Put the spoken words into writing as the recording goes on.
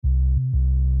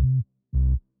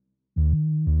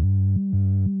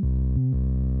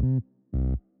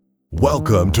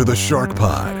Welcome to the Shark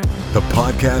Pod, the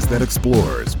podcast that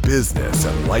explores business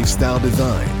and lifestyle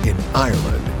design in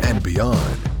Ireland and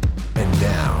beyond. And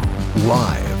now,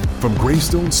 live from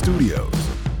Greystone Studios,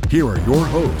 here are your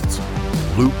hosts,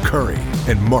 Luke Curry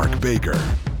and Mark Baker.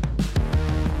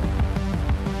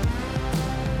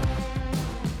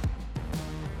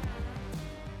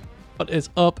 What is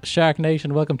up, Shark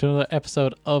Nation? Welcome to another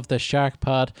episode of the Shark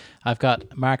Pod. I've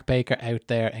got Mark Baker out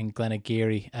there in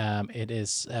Glenageary. It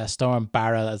is Storm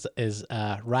Barra is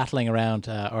rattling around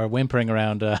or whimpering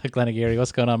around Glenageary.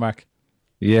 What's going on, Mark?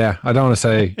 Yeah, I don't want to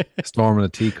say storm in a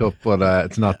teacup, but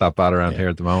it's not that bad around here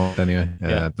at the moment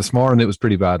anyway. This morning it was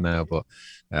pretty bad now, but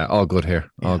all good here.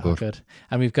 All good.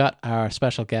 And we've got our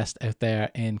special guest out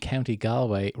there in County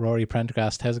Galway, Rory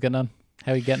Prendergast. How's it getting on?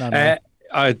 How are you getting on?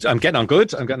 I'm getting on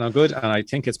good. And I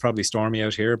think it's probably stormy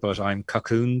out here, but I'm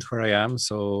cocooned where I am,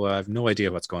 so I have no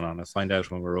idea what's going on. I'll find out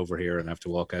when we're over here and have to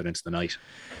walk out into the night.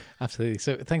 Absolutely.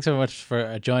 So thanks so much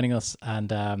for joining us. And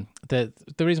the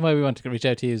reason why we wanted to reach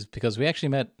out to you is because we actually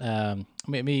met,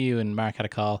 me, you and Mark had a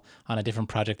call on a different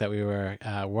project that we were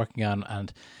working on,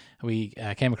 and we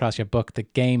came across your book, The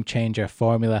Game Changer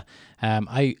Formula.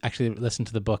 I actually listened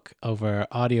to the book over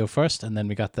audio first, and then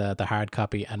we got the hard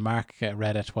copy, and Mark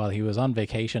read it while he was on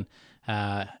vacation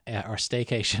or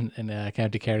staycation in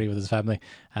County Kerry with his family,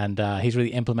 and he's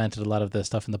really implemented a lot of the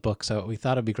stuff in the book, so we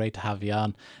thought it'd be great to have you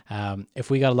on. If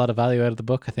we got a lot of value out of the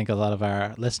book, I think a lot of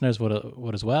our listeners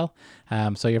would as well.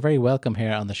 So you're very welcome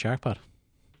here on the Shark Pod.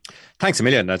 Thanks a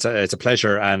million. It's a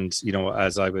pleasure. And, you know,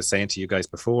 as I was saying to you guys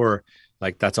before,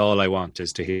 like, that's all I want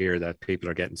is to hear that people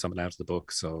are getting something out of the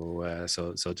book. So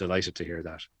delighted to hear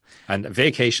that. And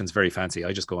vacation's very fancy.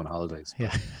 I just go on holidays.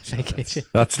 Yeah, vacation.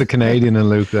 That's the Canadian in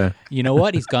Luke there. You know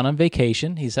what? He's gone on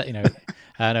vacation. He's, So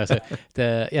I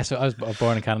was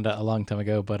born in Canada a long time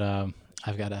ago, but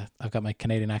I've got my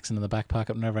Canadian accent in the back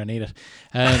pocket whenever I need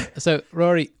it. So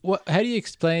Rory, how do you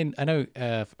explain? I know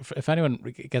if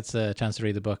anyone gets a chance to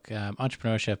read the book,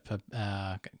 entrepreneurship,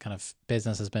 kind of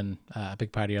business has been a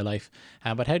big part of your life.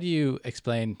 But how do you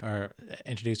explain or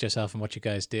introduce yourself and what you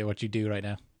guys do, what you do right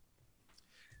now?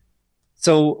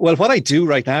 So, well, what I do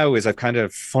right now is I've kind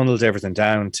of funneled everything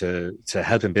down to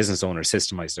helping business owners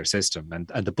systemize their system, and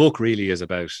the book really is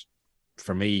about,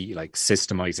 for me, like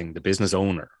systemizing the business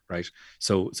owner, right?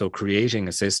 So creating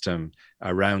a system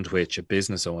around which a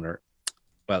business owner,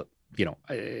 well,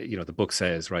 the book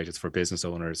says, right, it's for business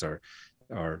owners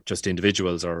or just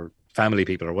individuals or family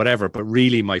people or whatever, but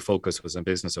really my focus was on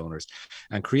business owners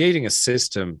and creating a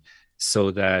system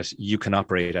so that you can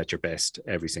operate at your best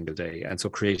every single day. And so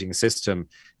creating a system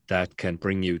that can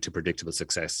bring you to predictable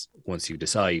success once you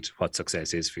decide what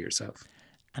success is for yourself.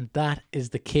 And that is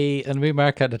the key. And we,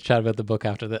 Mark, had a chat about the book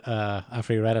after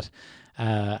he read it.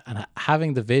 And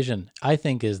having the vision, I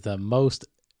think, is the most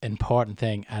important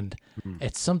thing. And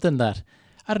it's something that,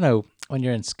 I don't know, when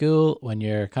you're in school, when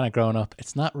you're kind of growing up,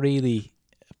 it's not really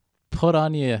put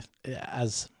on you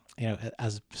as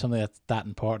something that's that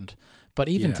important. But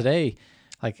even today,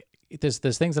 like there's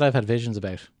things that I've had visions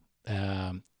about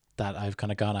that I've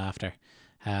kind of gone after.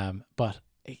 But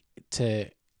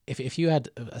if you had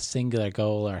a singular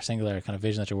goal or a singular kind of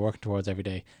vision that you're working towards every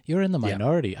day, you're in the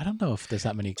minority. I don't know if there's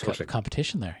that many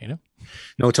competition there, you know?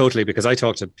 No, totally. Because I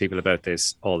talk to people about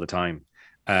this all the time.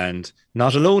 And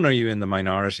not alone are you in the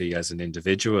minority as an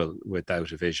individual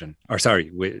without a vision,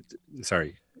 with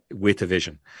a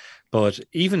vision, but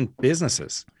even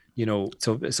businesses. You know,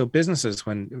 so businesses,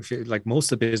 like most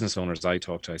of the business owners I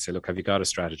talk to, I say, look, have you got a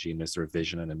strategy, and is there a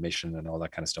vision and a mission and all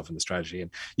that kind of stuff in the strategy?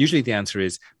 And usually the answer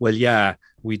is, well, yeah,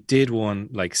 we did one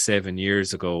like 7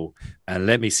 years ago, and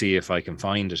let me see if I can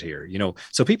find it here. You know,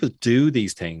 so people do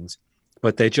these things,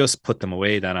 but they just put them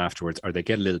away then afterwards, or they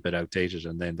get a little bit outdated,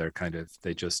 and then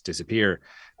they just disappear.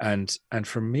 And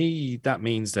for me, that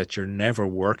means that you're never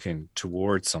working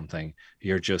towards something.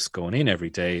 You're just going in every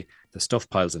day. The stuff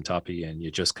piles on top of you, and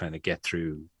you just kind of get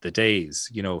through the days,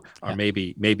 you know, or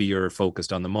maybe you're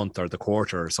focused on the month or the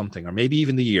quarter or something, or maybe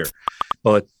even the year,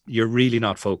 but you're really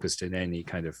not focused in any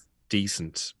kind of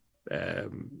decent,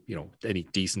 any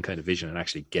decent kind of vision and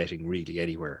actually getting really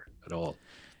anywhere at all.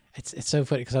 It's so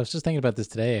funny because I was just thinking about this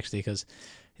today, actually, because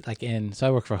so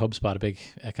I work for HubSpot, a big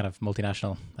kind of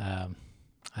multinational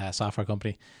software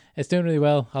company. It's doing really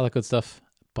well, all that good stuff,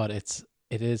 but it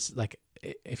is like,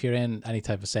 if you're in any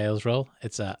type of sales role,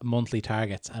 it's a monthly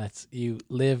targets, and it's you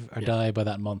live or die by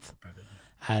that month.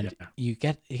 And you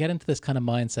get into this kind of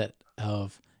mindset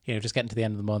of, you know, just getting to the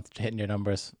end of the month, hitting your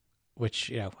numbers, which,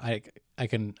 you know, I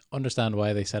can understand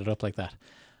why they set it up like that.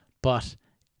 But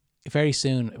very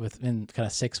soon, within kind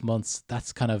of 6 months,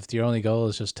 that's kind of your only goal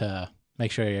is just to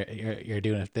make sure you're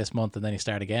doing it this month, and then you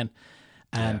start again.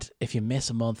 And if you miss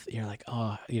a month, you're like,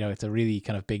 oh, it's a really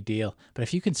kind of big deal. But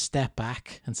if you can step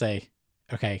back and say,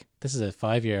 okay, this is a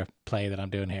 5-year play that I'm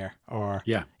doing here, or,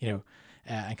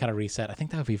 and kind of reset, I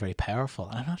think that would be very powerful.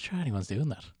 And I'm not sure anyone's doing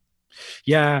that.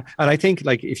 Yeah. And I think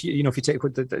like, if you take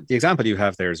the example you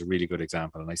have there is a really good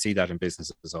example. And I see that in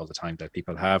businesses all the time, that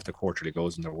people have the quarterly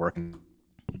goals and they're working,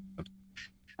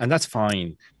 and that's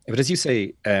fine. But as you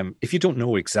say, if you don't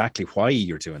know exactly why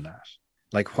you're doing that,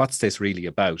 like, what's this really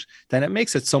about, then it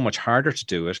makes it so much harder to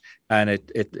do it. And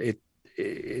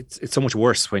it's so much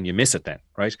worse when you miss it then,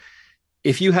 right?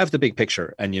 If you have the big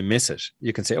picture and you miss it,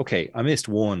 you can say, okay, I missed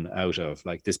one out of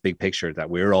like this big picture that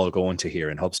we're all going to here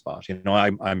in HubSpot.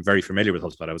 I'm very familiar with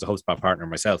HubSpot. I was a HubSpot partner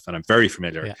myself, and I'm very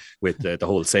familiar with the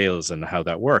whole sales and how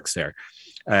that works there.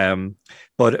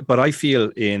 But I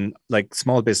feel in like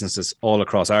small businesses all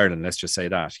across Ireland, let's just say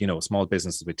that, small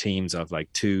businesses with teams of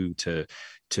like 2 to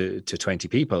 20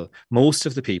 people, most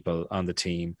of the people on the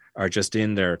team are just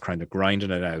in there kind of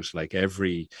grinding it out like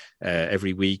every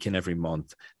week and every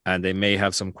month. And they may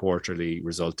have some quarterly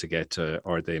result to get to,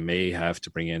 or they may have to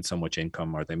bring in so much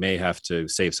income, or they may have to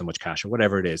save so much cash, or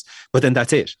whatever it is. But then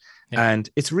that's it. Yeah. And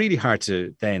it's really hard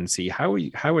to then see how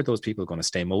are those people going to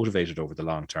stay motivated over the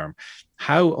long term?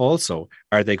 How also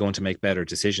are they going to make better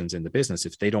decisions in the business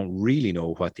if they don't really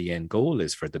know what the end goal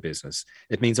is for the business?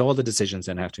 It means all the decisions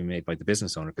then have to be made by the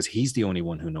business owner, because he's the only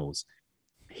one who knows.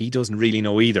 He doesn't really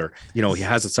know either. He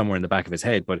has it somewhere in the back of his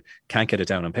head, but can't get it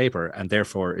down on paper. And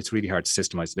therefore it's really hard to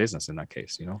systemize the business in that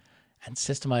case, And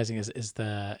systemizing is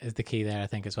the key there, I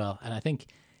think, as well. And I think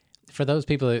for those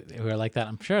people who are like that,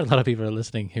 I'm sure a lot of people are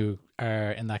listening who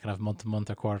are in that kind of month to month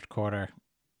or quarter to quarter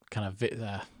kind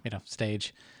of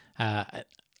stage.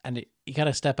 And you got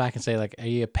to step back and say, like, are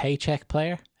you a paycheck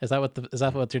player? Is that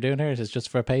what you're doing here? Is it just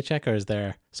for a paycheck, or is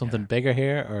there something bigger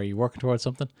here, or are you working towards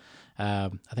something?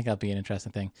 I think that'll be an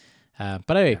interesting thing.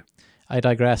 But anyway, I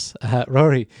digress.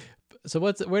 Rory, so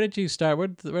where did you start? Where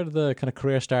did the kind of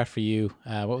career start for you?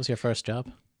 What was your first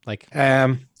job?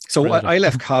 So I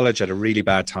left college at a really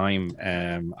bad time.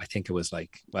 I think it was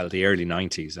the early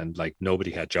 90s, and like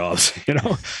nobody had jobs,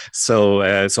 So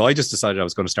I just decided I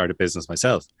was going to start a business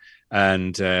myself.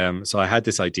 And so I had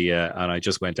this idea, and I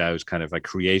just went out, I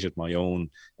created my own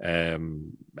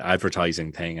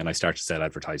advertising thing, and I started to sell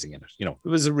advertising in it.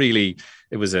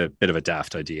 It was a bit of a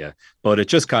daft idea, but it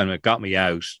just kind of got me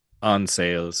out on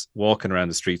sales, walking around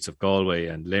the streets of Galway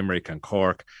and Limerick and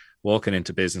Cork, walking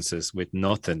into businesses with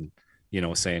nothing,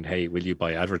 saying, hey, will you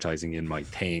buy advertising in my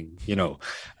thing,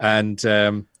 and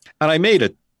I made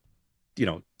it,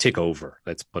 tick over,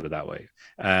 let's put it that way.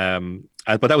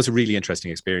 But that was a really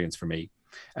interesting experience for me.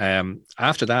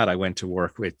 After that, I went to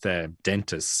work with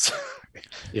dentists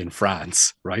in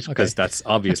France, right? Because that's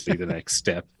obviously the next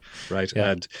step, right?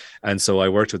 Yeah. And so I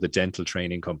worked with a dental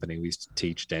training company. We used to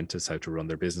teach dentists how to run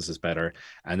their businesses better.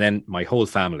 And then my whole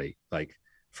family, like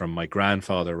from my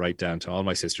grandfather right down to all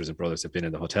my sisters and brothers, have been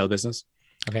in the hotel business.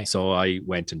 Okay. So I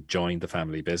went and joined the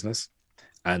family business,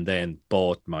 and then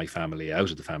bought my family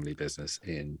out of the family business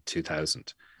in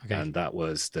 2000. Okay. And that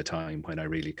was the time when I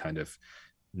really kind of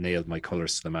nailed my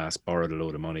colors to the mast, borrowed a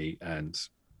load of money, and,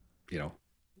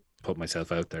 put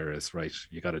myself out there as, right,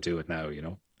 you got to do it now,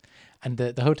 And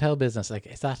the hotel business, like,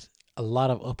 is that a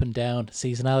lot of up and down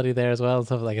seasonality there as well?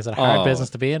 So like, is it a hard business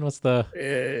to be in? What's the...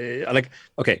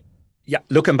 okay. Yeah.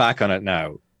 Looking back on it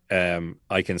now,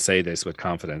 I can say this with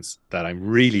confidence that I'm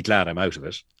really glad I'm out of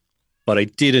it, but I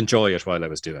did enjoy it while I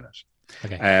was doing it.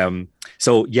 Okay.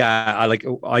 So yeah,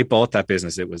 I bought that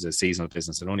business. It was a seasonal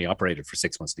business. It only operated for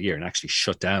 6 months of the year and actually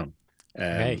shut down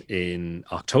in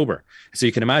October. So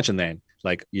you can imagine then,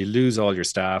 like, you lose all your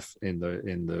staff in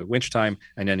the wintertime,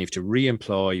 and then you have to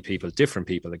re-employ people, different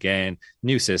people again,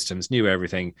 new systems, new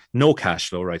everything, no cash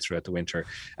flow right throughout the winter.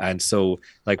 And so,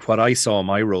 like, what I saw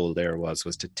my role there was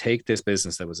to take this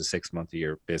business that was a 6 month a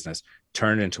year business,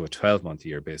 turn it into a 12 month a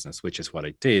year business, which is what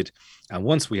I did. And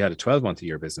once we had a 12 month a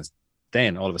year business,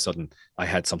 then all of a sudden I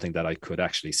had something that I could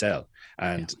actually sell.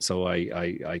 And so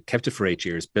I kept it for 8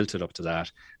 years, built it up to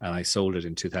that, and I sold it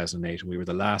in 2008. And we were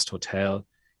the last hotel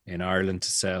in Ireland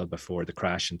to sell before the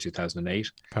crash in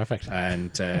 2008. Perfect.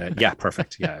 And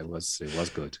perfect. Yeah, it was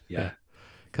good. Yeah.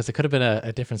 Because it could have been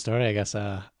a different story, I guess,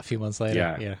 a few months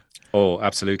later. Yeah. Oh,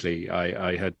 absolutely.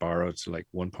 I had borrowed like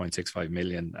 1.65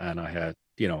 million, and I had,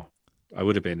 I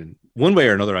would have been in one way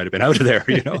or another, I'd have been out of there,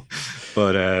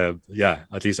 but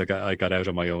at least I got out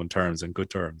on my own terms and good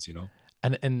terms,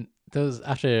 And those,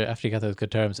 after you got those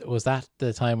good terms, was that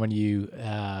the time when you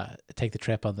take the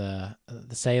trip on the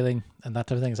sailing and that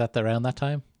type of thing? Is that around that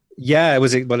time? Yeah, it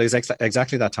was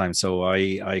exactly that time. So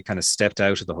I kind of stepped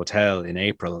out of the hotel in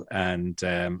April, and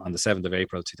on the 7th of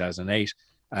April 2008,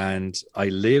 and I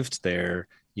lived there.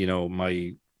 You know,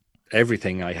 my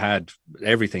everything I had,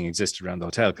 everything existed around the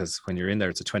hotel, because when you're in there,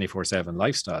 it's a 24/7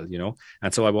 lifestyle, you know.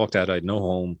 And so I walked out, I had no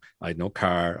home, I had no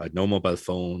car, I had no mobile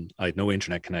phone, I had no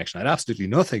internet connection, I had absolutely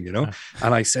nothing, you know.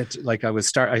 And I said, like, I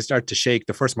started to shake.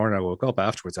 The first morning I woke up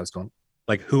afterwards, I was going,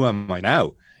 like, who am I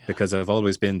now? Because I've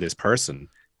always been this person,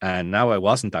 and now I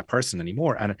wasn't that person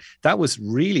anymore. And that was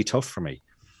really tough for me.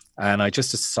 And I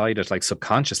just decided, like,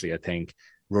 subconsciously, I think,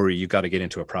 Rory, you got to get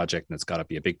into a project, and it's got to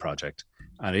be a big project.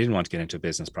 And I didn't want to get into a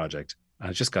business project. And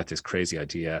I just got this crazy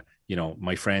idea. You know,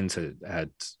 my friends had,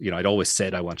 you know, I'd always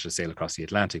said I wanted to sail across the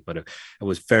Atlantic, but it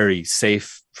was very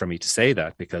safe for me to say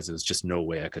that, because there was just no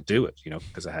way I could do it, you know,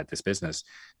 because I had this business.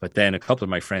 But then a couple of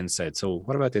my friends said, so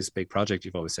what about this big project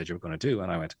you've always said you were going to do?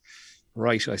 And I went,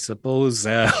 right, I suppose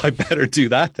I better do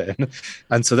that then.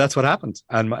 And so that's what happened.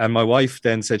 And my wife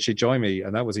then said she'd join me.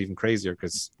 And that was even crazier,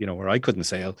 because, you know, where I couldn't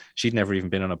sail, she'd never even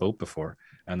been on a boat before.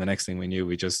 And the next thing we knew,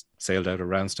 we just sailed out of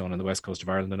Roundstone on the west coast of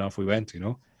Ireland, and off we went, you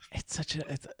know. It's such a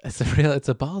it's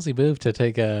a ballsy move to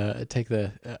take a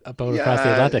boat across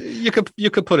the Atlantic.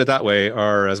 You could put it that way,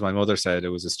 or as my mother said, it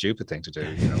was a stupid thing to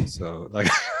do, you know. So like,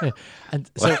 and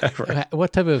so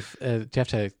what type of do you have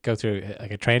to go through,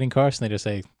 like a training course, and they just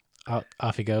say,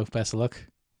 off you go, best of luck?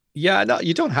 Yeah, no,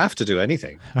 you don't have to do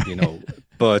anything, you know.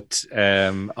 But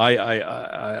I'm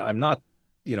not,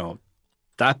 you know,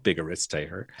 that big a risk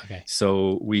taker. Okay.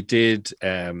 So we did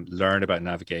learn about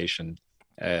navigation.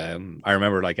 I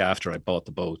remember, like, after I bought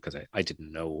the boat, because I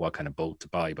didn't know what kind of boat to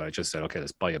buy, but I just said, okay,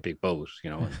 let's buy a big boat, you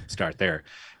know, and start there.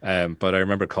 But I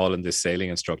remember calling this sailing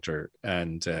instructor,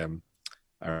 and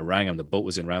I rang him. The boat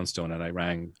was in Roundstone, and I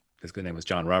rang. His name was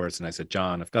John Roberts, and I said,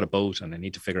 John, I've got a boat and I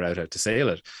need to figure out how to sail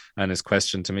it. And his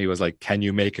question to me was like, can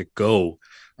you make it go?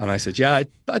 And I said, yeah,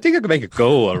 I think I can make it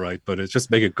go all right, but it's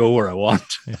just make it go where I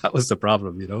want. That was the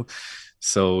problem, you know.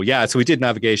 So yeah, so we did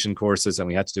navigation courses, and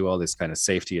we had to do all this kind of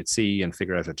safety at sea and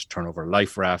figure out how to turn over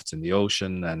life rafts in the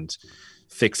ocean and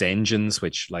fix engines,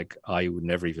 which, like, I would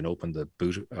never even open the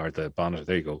boot or the bonnet.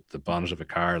 There you go, the bonnet of a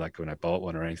car, like when I bought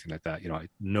one or anything like that. You know, I had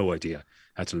no idea.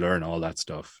 I had to learn all that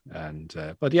stuff,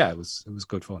 and but yeah, it was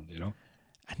good fun, you know.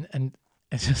 And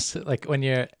it's just like, when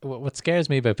you're, what scares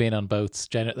me about being on boats,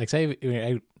 like, say you're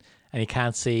out and you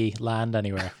can't see land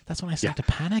anywhere, that's when I start to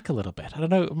panic a little bit. I don't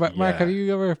know, Mark, have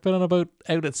you ever been on a boat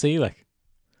out at sea, like?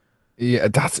 Yeah,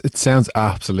 it sounds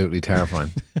absolutely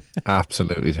terrifying.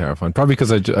 Absolutely terrifying. Probably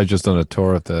because I just done a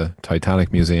tour of the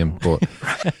Titanic Museum, but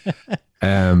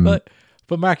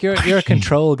but Mark, you're a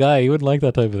control guy. You wouldn't like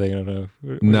that type of thing, I don't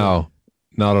know. No,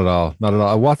 not at all. Not at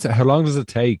all. How long does it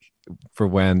take for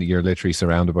when you're literally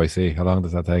surrounded by sea? How long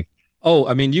does that take? Oh,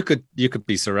 I mean, you could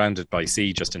be surrounded by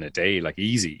sea just in a day, like,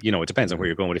 easy. You know, it depends on where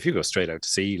you're going. But if you go straight out to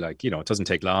sea, like, you know, it doesn't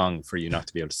take long for you not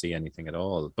to be able to see anything at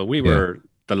all. But we were,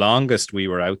 the longest we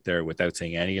were out there without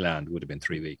seeing any land would have been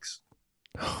 3 weeks.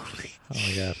 Holy oh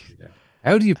my God. Yeah.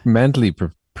 How do you mentally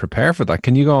prepare for that?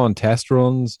 Can you go on test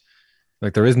runs?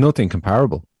 Like, there is nothing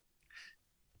comparable.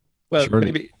 Well,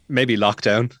 maybe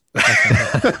lockdown,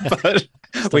 but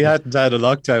we hadn't had a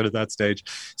lockdown at that stage.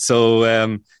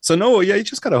 So no, yeah, you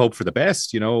just gotta hope for the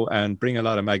best, you know, and bring a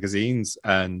lot of magazines,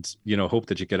 and, you know, hope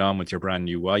that you get on with your brand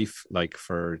new wife, like,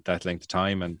 for that length of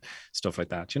time and stuff like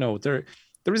that. You know, there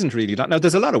isn't really that. Now,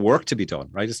 there's a lot of work to be done,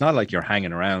 right? It's not like you're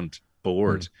hanging around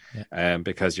bored,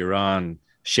 because you're on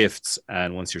shifts,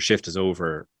 and once your shift is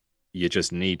over, you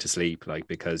just need to sleep, like,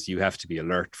 because you have to be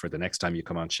alert for the next time you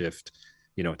come on shift,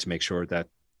 you know, to make sure that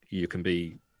you can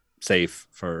be safe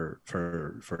for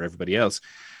everybody else.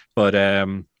 But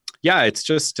yeah, it's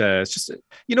just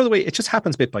you know, the way it just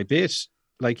happens bit by bit.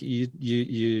 Like,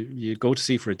 you go to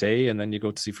sea for a day, and then you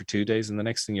go to sea for 2 days, and the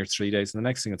next thing you're 3 days, and the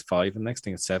next thing it's 5, and the next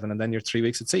thing it's 7, and then you're 3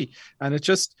 weeks at sea. And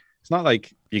it's not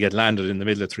like you get landed in the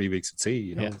middle of 3 weeks at sea,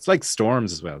 you know. It's like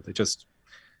storms as well.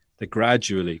 They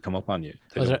gradually come up on you.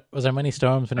 Was there many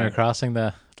storms when you were crossing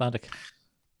the Atlantic?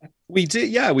 We did,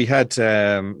 yeah. We had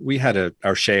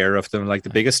our share of them. Like, the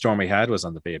biggest storm we had was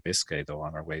on the Bay of Biscay, though,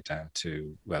 on our way down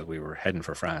to, well, we were heading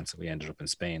for France, and we ended up in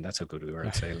Spain. That's how good we were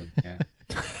at sailing. Yeah.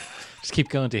 Just keep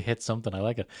going to hit something. I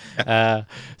like it.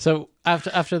 So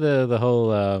after the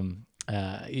whole,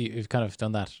 you've kind of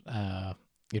done that.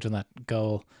 You've done that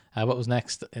goal. What was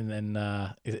next?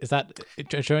 Is that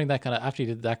during that kind of, after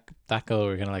you did that goal,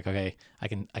 we're kind of like, okay, I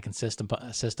can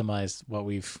systemize what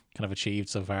we've kind of achieved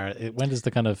so far. When does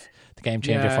the kind of the game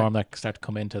changer form that start to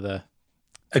come into the?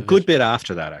 A good bit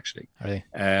after that, actually. Really?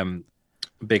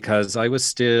 Because I was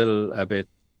still a bit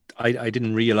I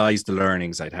didn't realize the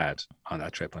learnings I'd had on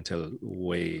that trip until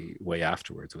way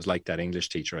afterwards. It was like that English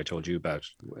teacher I told you about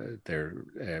there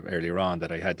earlier on,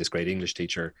 that I had this great English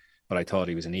teacher, but I thought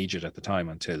he was in Egypt at the time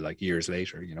until like years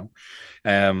later, you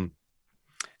know.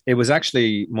 It was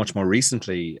actually much more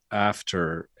recently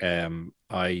after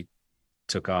I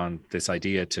took on this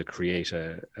idea to create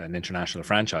an international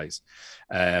franchise,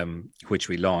 which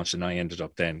we launched, and I ended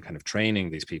up then kind of training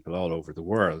these people all over the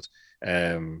world,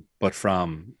 but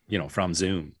from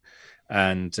Zoom,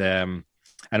 and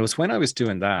it was when I was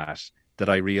doing that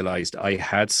I realized I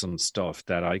had some stuff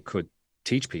that I could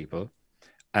teach people.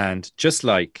 And just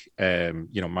like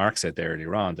Mark said there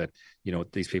earlier on, that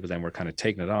these people then were kind of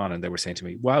taking it on, and they were saying to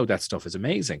me, wow, that stuff is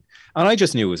amazing. And I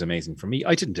just knew it was amazing for me.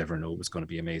 I didn't ever know it was going to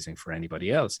be amazing for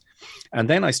anybody else. And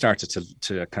then I started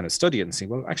to kind of study it and see,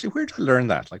 well, actually, where did I learn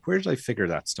that? Like, where did I figure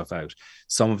that stuff out?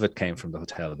 Some of it came from the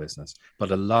hotel business,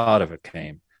 but a lot of it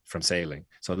came from sailing.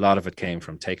 So a lot of it came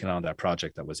from taking on that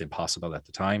project that was impossible at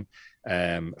the time,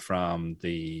 from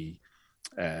the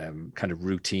kind of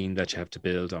routine that you have to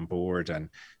build on board, and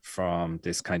from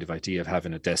this kind of idea of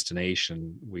having a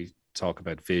destination. We talk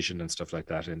about vision and stuff like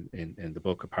that in the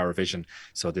book, of Power Vision.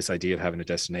 So this idea of having a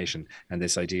destination, and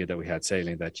this idea that we had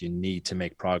sailing, that you need to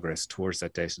make progress towards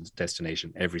that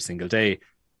destination every single day,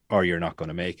 or you're not going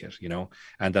to make it,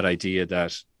 and that idea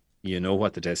that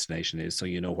what the destination is, so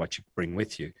what you bring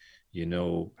with you,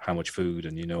 how much food,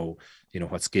 and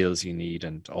what skills you need,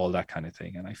 and all that kind of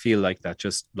thing. And I feel like that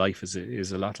just life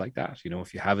is a lot like that.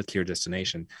 If you have a clear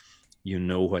destination,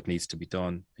 what needs to be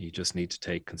done. You just need to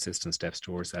take consistent steps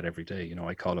towards that every day.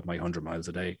 I call it my 100 miles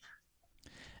a day.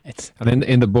 And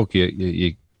in the book,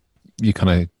 you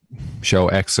kind of show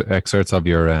excerpts of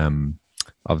your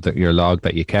your log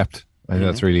that you kept. I think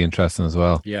that's really interesting as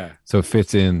well. Yeah. So it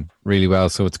fits in really well.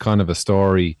 So it's kind of a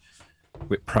story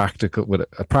with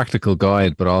a practical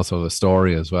guide, but also a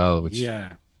story as well,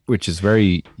 which is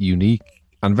very unique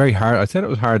and very hard. I said it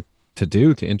was hard to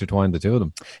do, to intertwine the two of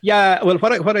them. Yeah. Well,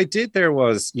 what I did there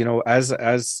was, as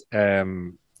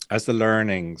the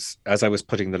learnings, as I was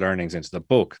putting the learnings into the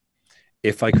book,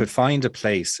 if I could find a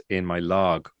place in my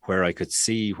log where I could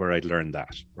see where I'd learned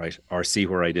that, right, or see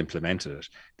where I'd implemented it,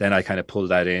 then I kind of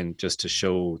pulled that in just to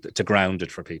show, to ground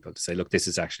it for people, to say, look, this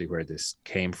is actually where this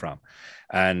came from.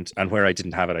 And where I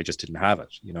didn't have it, I just didn't have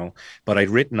it, But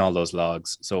I'd written all those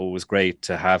logs, so it was great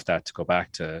to have that to go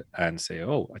back to and say,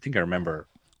 oh, I think I remember,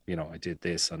 I did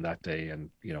this on that day, and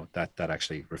that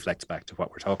actually reflects back to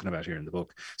what we're talking about here in the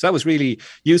book. So that was really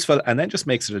useful, and then just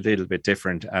makes it a little bit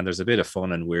different. And there's a bit of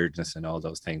fun and weirdness in all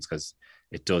those things, because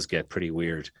it does get pretty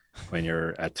weird when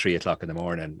you're at 3 o'clock in the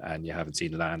morning and you haven't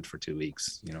seen land for 2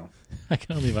 weeks. I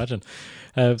can only imagine.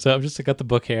 So I've just got the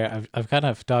book here. I've kind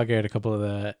of dog-eared a couple of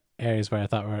the areas where I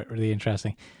thought were really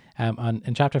interesting.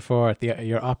 In chapter 4,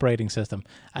 your operating system,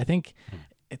 I think.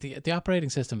 The operating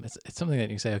system, it's something that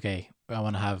you say, okay, I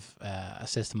want to have a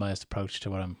systemized approach to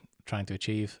what I'm trying to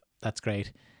achieve. That's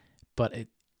great, but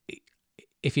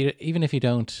if you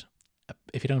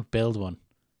don't build one,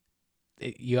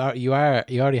 you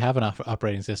already have an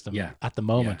operating system at the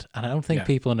moment, and I don't think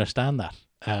people understand that.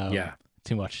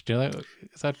 Too much. Do you know?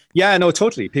 Is that? Yeah, no,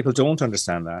 totally. People don't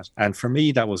understand that, and for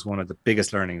me, that was one of the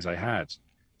biggest learnings I had.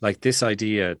 Like this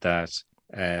idea that.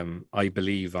 I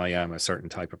believe I am a certain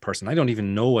type of person. I don't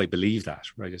even know I believe that,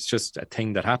 right? It's just a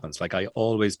thing that happens. Like I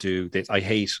always do this. I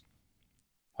hate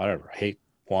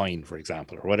wine, for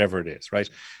example, or whatever it is, right?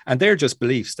 And they're just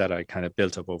beliefs that I kind of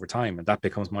built up over time, and that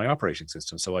becomes my operating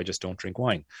system. So I just don't drink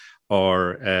wine,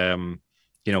 or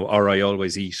or I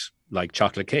always eat like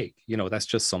chocolate cake. That's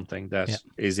just something that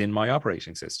is in my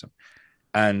operating system.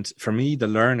 And for me, the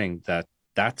learning that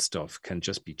stuff can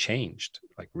just be changed,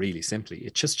 like really simply.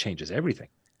 It just changes everything.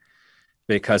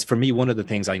 Because for me, one of the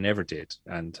things I never did,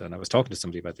 and I was talking to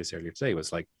somebody about this earlier today,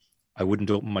 was like, I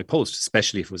wouldn't open my post,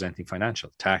 especially if it was anything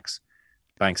financial, tax,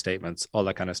 bank statements, all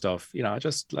that kind of stuff.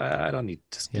 I don't need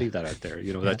to leave that out there.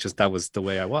 That was the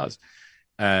way I was.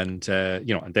 And,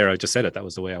 and there I just said it, that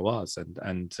was the way I was.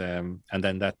 And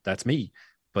then that's me,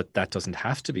 but that doesn't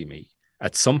have to be me.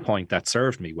 At some point that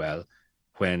served me well,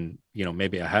 when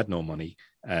maybe I had no money,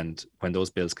 and when those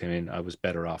bills came in, I was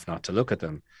better off not to look at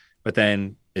them. But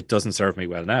then it doesn't serve me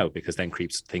well now, because then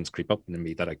things creep up in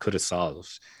me that I could have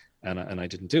solved, and I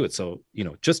didn't do it. So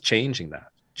just changing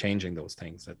those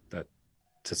things that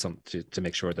to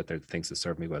make sure that they're the things that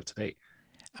serve me well today.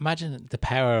 Imagine the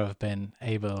power of being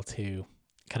able to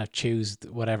kind of choose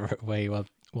whatever way you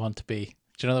want to be.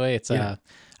 Do you know the way it's I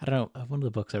don't know, one of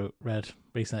the books I read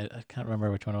recently, I can't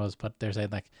remember which one it was, but they're saying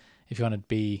like, if you want to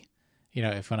be, if you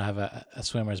want to have a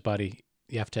swimmer's body,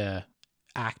 you have to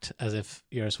act as if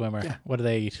you're a swimmer. Yeah. What do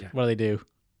they eat? Yeah. What do they do?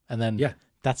 and then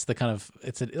that's the kind of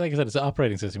like I said, it's an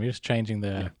operating system. You're just changing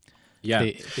the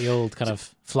old kind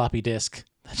of floppy disk.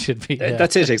 That should be.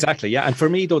 That's it, exactly. Yeah. And for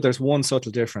me, though, there's one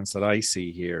subtle difference that I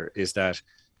see here is that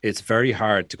it's very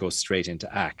hard to go straight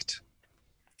into act.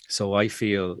 So I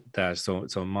feel that, so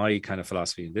my kind of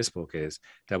philosophy in this book is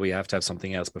that we have to have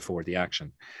something else before the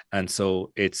action. And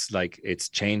so it's like, it's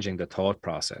changing the thought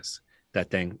process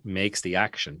that then makes the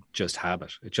action just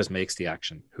habit. It just makes the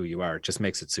action who you are. It just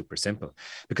makes it super simple.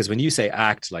 Because when you say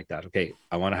act like that, okay,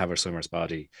 I want to have a swimmer's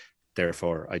body,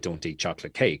 therefore I don't eat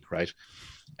chocolate cake, right?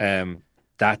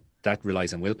 That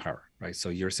relies on willpower, right? So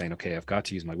you're saying, okay, I've got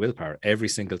to use my willpower. Every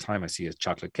single time I see a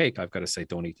chocolate cake, I've got to say,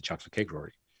 don't eat the chocolate cake,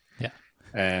 Rory. Yeah.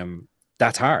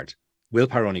 That's hard.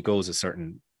 Willpower only goes a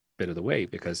certain bit of the way,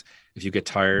 because if you get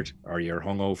tired or you're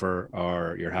hungover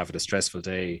or you're having a stressful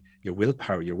day, your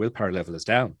willpower level is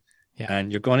down. Yeah.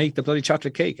 And you're going to eat the bloody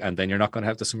chocolate cake, and then you're not going to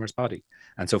have the swimmer's body.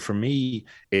 And so for me,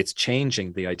 it's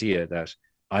changing the idea that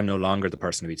I'm no longer the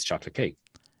person who eats chocolate cake.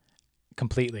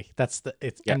 Completely.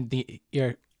 And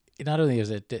you're not only is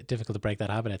it difficult to break that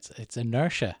habit, it's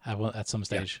inertia at some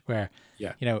stage where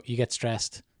you get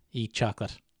stressed, eat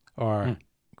chocolate, or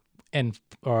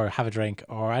have a drink,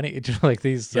 or any like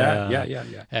these.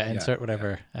 Insert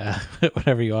whatever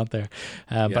whatever you want there.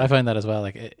 But I find that as well.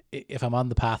 Like if I'm on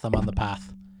the path, I'm on the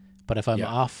path. But if I'm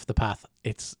off the path,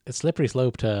 it's a slippery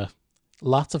slope to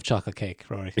lots of chocolate cake,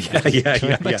 Rory.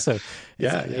 So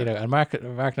and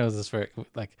Mark knows this. For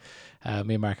like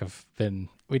me and Mark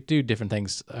we do different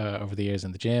things over the years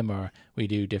in the gym, or we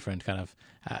do different kind of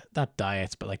not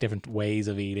diets, but like different ways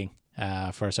of eating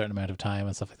for a certain amount of time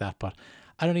and stuff like that. But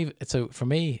I don't even. So for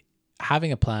me,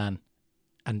 having a plan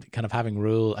and kind of having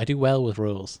I do well with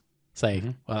rules.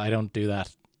 Well, I don't do that.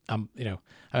 I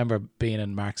remember being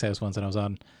in Mark's house once, and I was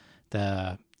on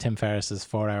the Tim Ferriss's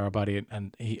 4-Hour Body,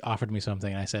 and he offered me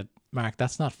something, and I said, Mark,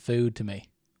 that's not food to me.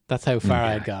 That's how far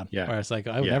I'd gone. Where it's like,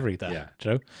 I would never eat that.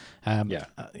 Do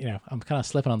you know? I'm kind of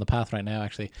slipping on the path right now,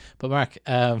 actually. But Mark,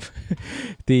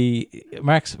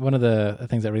 Mark's one of the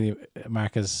things that really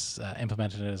Mark has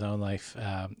implemented in his own life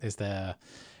is the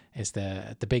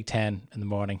Big 10 in the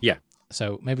morning. Yeah.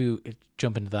 So maybe we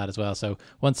jump into that as well. So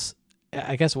once,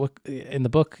 I guess, in the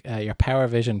book, your power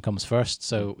vision comes first.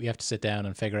 So you have to sit down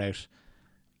and figure out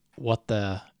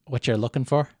what you're looking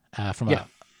for from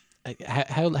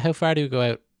how far do you go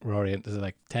out, Rory? Is it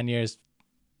like 10 years,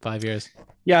 5 years?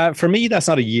 Yeah, for me, that's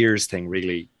not a years thing,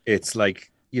 really. It's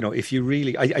like, if you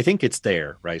really, I think it's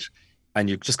there, right? And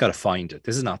you've just got to find it.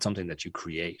 This is not something that you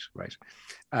create, right?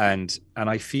 And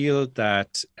I feel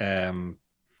that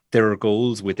there are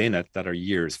goals within it that are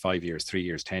years, 5 years, 3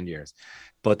 years, 10 years.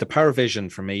 But the power vision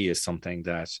for me is something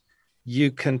that you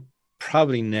can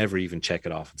probably never even check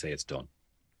it off and say it's done.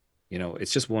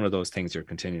 It's just one of those things you're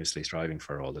continuously striving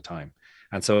for all the time.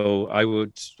 And so I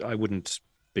wouldn't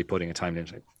be putting a time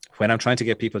into it. When I'm trying to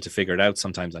get people to figure it out,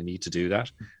 sometimes I need to do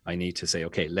that. I need to say,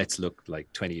 okay, let's look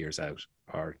like 20 years out,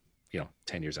 or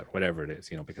 10 years out, whatever it is,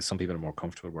 because some people are more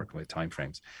comfortable working with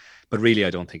timeframes. But really, I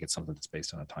don't think it's something that's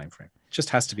based on a time frame. It just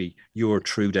has to be your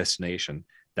true destination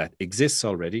that exists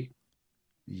already.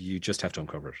 You just have to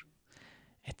uncover it.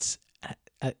 It's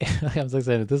I was like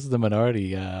saying, this is the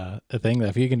minority thing that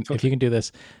if you can do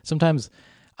this, sometimes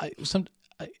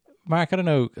Mark, I don't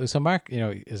know. So Mark,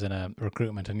 is in a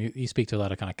recruitment, and you speak to a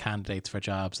lot of kind of candidates for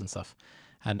jobs and stuff.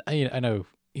 And I know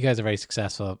you guys are very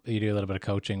successful. You do a little bit of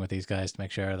coaching with these guys to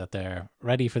make sure that they're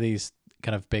ready for these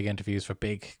kind of big interviews for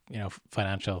big,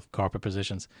 financial corporate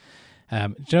positions. Do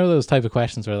you know those type of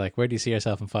questions where like, where do you see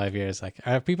yourself in 5 years? Like,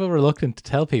 are people reluctant to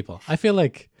tell people? I feel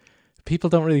like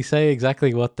people don't really say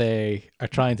exactly what they are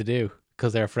trying to do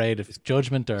because they're afraid of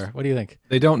judgment, or what do you think?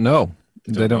 They don't know.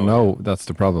 They don't know. That's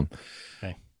the problem.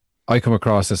 Okay. I come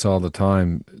across this all the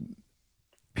time.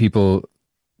 People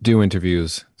do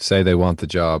interviews, say they want the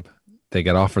job. They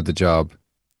get offered the job.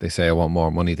 They say, I want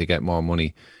more money. They get more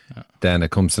money. Yeah. Then it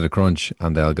comes to the crunch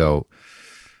and they'll go,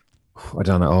 I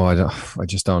don't know. I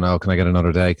just don't know. Can I get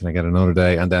another day? Can I get another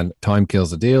day? And then time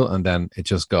kills the deal. And then it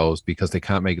just goes because they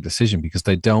can't make a decision because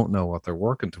they don't know what they're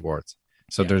working towards.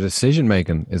 So their decision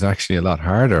making is actually a lot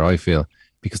harder, I feel,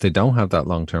 because they don't have that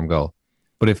long-term goal.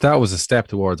 But if that was a step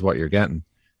towards what you're getting,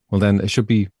 well, then it should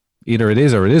be either it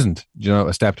is or it isn't,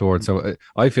 a step towards. So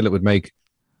I feel it would make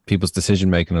people's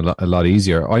decision making a lot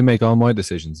easier. I make all my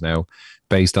decisions now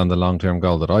based on the long-term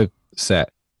goal that I've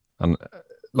set. And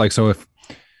so if,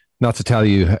 not to tell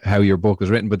you how your book was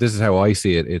written, but this is how I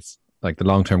see it. It's like the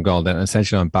long-term goal. Then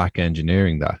essentially I'm back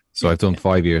engineering that. So I've done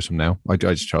 5 years from now. I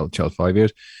just chose 5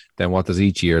 years. Then what does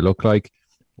each year look like?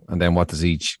 And then what does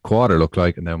each quarter look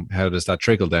like? And then how does that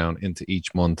trickle down into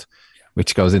each month?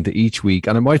 which goes into each week.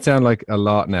 And it might sound like a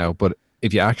lot now, but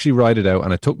if you actually write it out,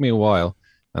 and it took me a while,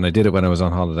 and I did it when I was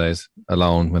on holidays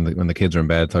alone, when the kids are in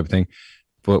bed type of thing.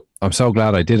 But I'm so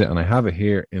glad I did it, and I have it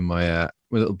here in my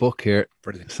little book here.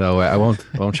 Brilliant. So I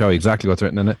won't show you exactly what's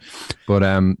written in it, but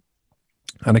and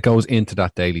it goes into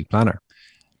that daily planner.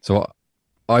 So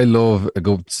I love a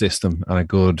good system and a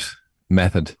good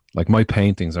method. Like my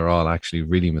paintings are all actually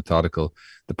really methodical.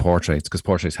 The portraits, because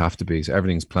portraits have to be, so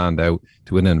everything's planned out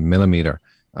to within a millimeter,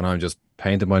 and I'm just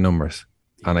painting my numbers,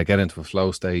 and I get into a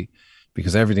flow state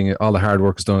because all the hard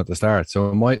work is done at the start. So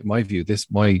in my view, it's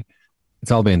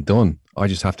all being done. I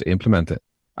just have to implement it,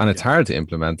 and it's hard to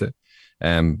implement it.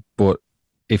 But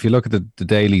if you look at the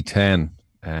daily 10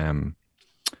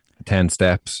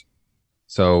 steps,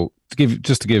 so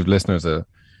to give listeners an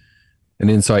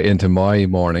insight into my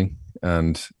morning,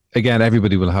 and again,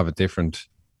 everybody will have a different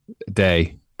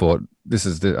day, but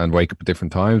and wake up at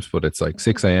different times, but it's like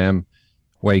 6 a.m.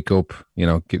 wake up,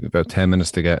 give about 10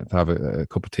 minutes to have a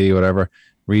cup of tea or whatever,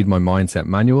 read my mindset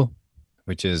manual,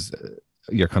 which is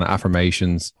your kind of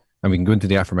affirmations. And we can go into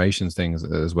the affirmations things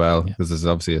as well, because there's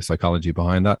obviously a psychology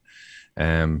behind that.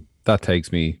 That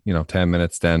takes me, 10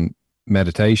 minutes. Then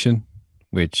meditation,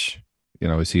 which,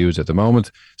 is huge at the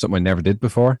moment. Something I never did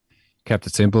before. Kept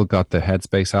it simple, got the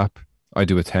Headspace app. I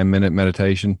do a 10-minute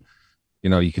meditation.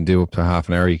 You can do up to half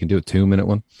an hour. You can do a 2-minute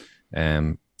one.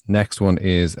 Next one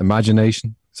is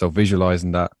imagination. So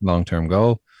visualizing that long-term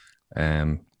goal.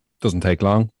 Doesn't take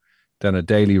long. Then a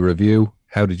daily review.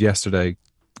 How did yesterday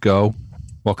go?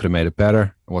 What could have made it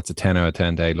better? What's a 10 out of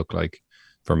 10 day look like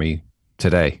for me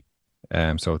today?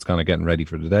 So it's kind of getting ready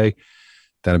for the day.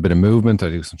 Then a bit of movement. I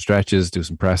do some stretches, do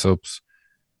some press ups.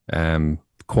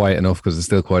 Quiet enough because it's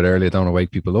still quite early. I don't want to wake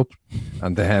people up.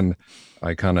 And then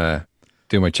I kind of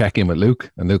do my check-in with Luke,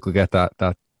 and Luke will get that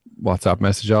WhatsApp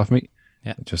message off me.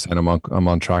 Yeah. Just saying I'm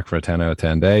on track for a 10 out of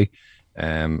 10 day.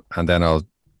 And then I'll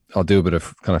do a bit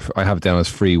of I have it down as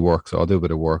free work. So I'll do a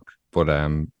bit of work, but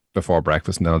before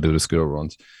breakfast, and then I'll do the school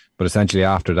runs. But essentially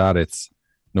after that, it's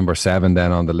number 7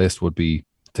 then on the list would be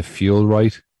to fuel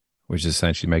right, which is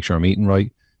essentially make sure I'm eating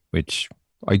right, which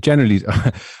I generally,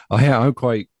 I'm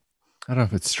quite, I don't know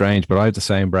if it's strange, but I have the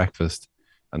same breakfast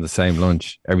and the same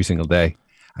lunch every single day.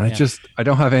 And I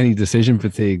don't have any decision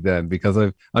fatigue then, because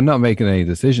I'm not making any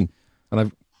decision.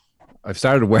 And I've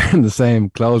started wearing the same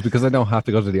clothes because I don't have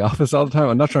to go to the office all the time.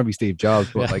 I'm not trying to be Steve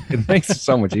Jobs, but it makes it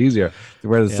so much easier to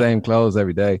wear the same clothes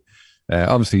every day.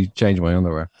 Obviously change my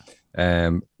underwear.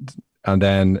 And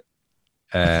then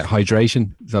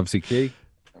hydration is obviously key.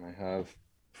 And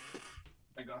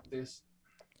I got this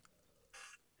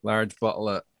large bottle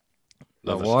of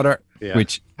water,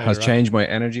 which has changed my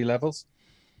energy levels.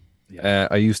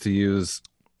 I used to use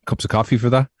cups of coffee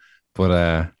for that,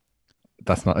 but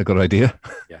that's not a good idea.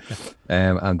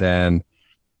 And then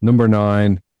number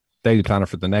 9, daily planner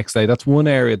for the next day. That's one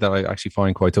area that I actually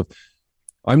find quite tough.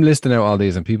 I'm listing out all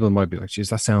these, and people might be like, geez,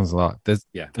 that sounds a lot.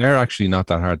 They're actually not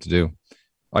that hard to do.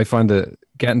 I find that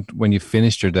when you've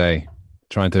finished your day,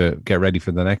 trying to get ready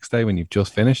for the next day when you've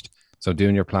just finished. So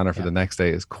doing your planner for the next day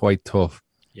is quite tough.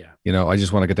 I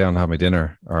just want to get down and have my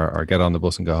dinner or get on the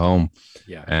bus and go home.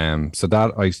 So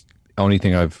that only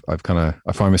thing I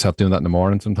find myself doing that in the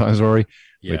morning sometimes, Rory,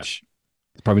 which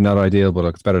is probably not ideal, but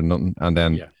it's better than nothing. And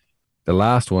then the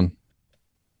last one,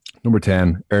 number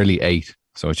 10, early 8.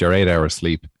 So it's your 8 hours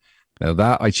sleep. Now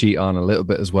that I cheat on a little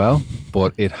bit as well,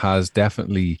 but it has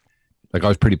definitely, I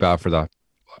was pretty bad for that.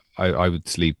 I would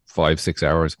sleep 5-6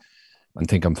 hours and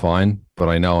think I'm fine, but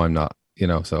I know I'm not,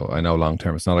 so I know long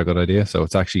term it's not a good idea. So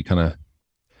it's actually kind of,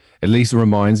 at least it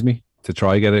reminds me to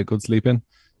try get a good sleep in.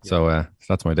 So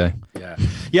that's my day.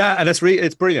 And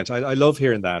it's brilliant. I love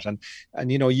hearing that.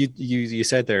 And you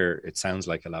said there, it sounds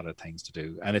like a lot of things to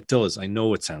do, and it does. I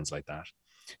know it sounds like that,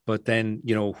 but then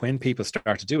when people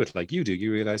start to do it like you do,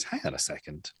 you realize, hang on a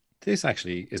second, this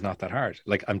actually is not that hard.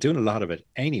 Like, I'm doing a lot of it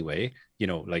anyway.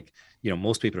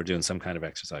 Most people are doing some kind of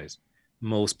exercise.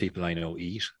 Most people I know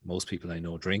eat. Most people I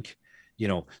know drink.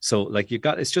 So like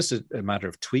it's just a matter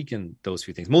of tweaking those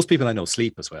few things. Most people I know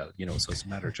sleep as well, so it's a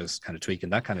matter of just kind of tweaking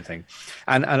that kind of thing.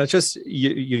 And it's just,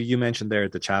 you mentioned there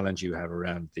the challenge you have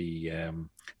around the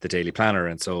daily planner.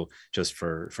 And so just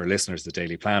for listeners, the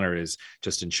daily planner is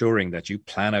just ensuring that you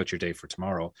plan out your day for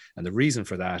tomorrow. And the reason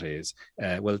for that is,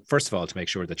 well, first of all, to make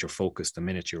sure that you're focused the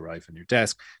minute you arrive on your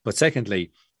desk. But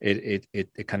secondly,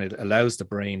 it kind of allows the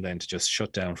brain then to just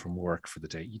shut down from work for the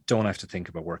day. You don't have to think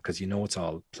about work because it's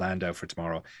all planned out for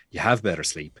tomorrow. You have better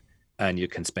sleep and you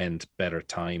can spend better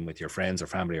time with your friends or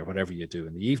family or whatever you do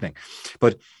in the evening.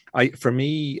 But for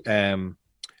me,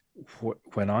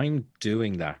 when I'm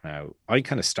doing that now, I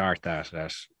kind of start that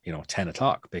at 10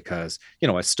 o'clock, because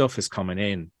as stuff is coming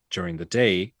in during the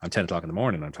day, I'm 10 o'clock in the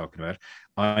morning, I'm talking about,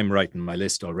 I'm writing my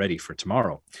list already for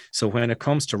tomorrow. So when it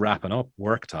comes to wrapping up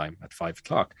work time at 5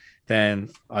 o'clock, then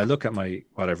I look at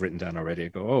what I've written down already. I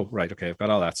go, oh, right, okay, I've got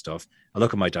all that stuff. I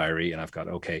look at my diary and I've got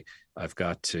to, I've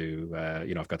got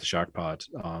the Shark Pod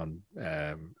on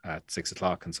at 6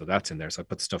 o'clock. And so that's in there. So I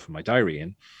put the stuff in my diary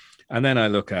in. And then I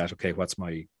look at, okay, what's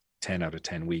my 10 out of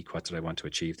 10 week? What did I want to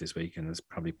achieve this week? And there's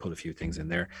probably put a few things in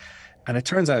there. And it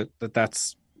turns out that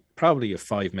that's probably a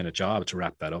 5-minute job to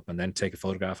wrap that up and then take a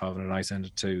photograph of it. And I send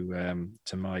it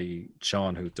to my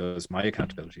Sean, who does my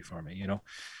accountability for me,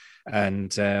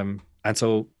 and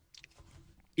so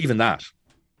even that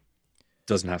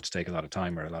doesn't have to take a lot of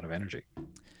time or a lot of energy.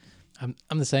 I'm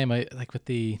the same. I like with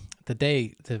the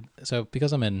day. So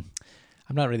because I'm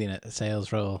not really in a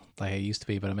sales role like I used to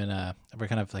be, but we're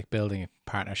kind of like building a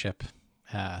partnership,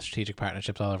 strategic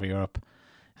partnerships all over Europe.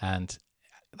 And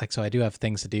like, so I do have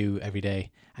things to do every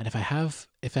day. And if I have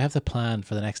the plan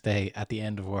for the next day at the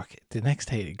end of work, the next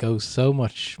day it goes so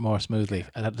much more smoothly.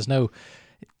 And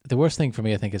the worst thing for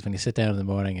me, I think, is when you sit down in the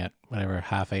morning at whatever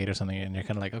 8:30 or something, and you're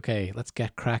kind of like, okay, let's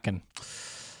get cracking.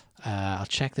 I'll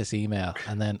check this email,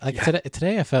 and then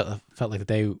today I felt like the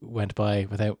day went by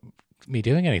without me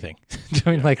doing anything. Do you know what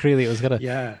I mean? Like, really, it was gonna.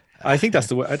 Yeah, I think that's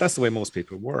the way most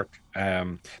people work.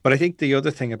 But I think the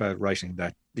other thing about writing,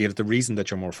 that the reason that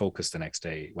you're more focused the next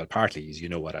day, well, partly is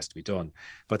what has to be done,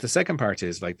 but the second part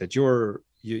is like that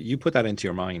you put that into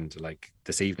your mind like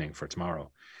this evening for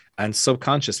tomorrow, and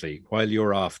subconsciously, while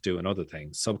you're off doing other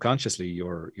things, subconsciously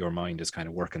your mind is kind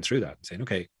of working through that and saying,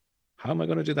 okay, how am I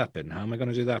going to do that bit, and how am I going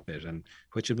to do that bit, and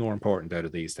which is more important out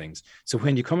of these things? So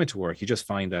when you come into work, you just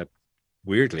find that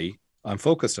weirdly, I'm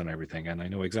focused on everything and I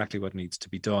know exactly what needs to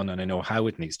be done and I know how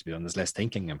it needs to be done. There's less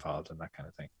thinking involved and that kind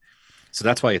of thing. So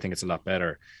that's why I think it's a lot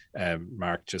better,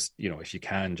 Mark, just, if you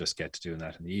can just get to doing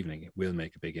that in the evening, it will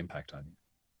make a big impact on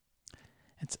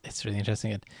you. It's really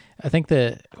interesting. I think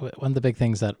one of the big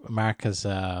things that Mark has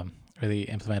really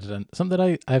implemented, and something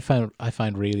that I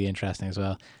find really interesting as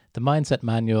well, the mindset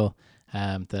manual,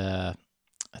 the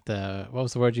what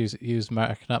was the word you used,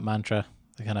 Mark? Not mantra.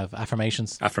 The kind of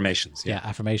affirmations. Yeah,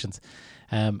 affirmations.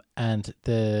 And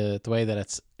the way that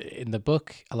it's in the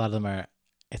book, a lot of them are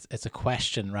it's a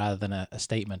question rather than a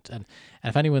statement. And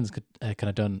if anyone's kind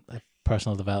of done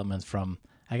personal development from,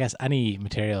 I guess, any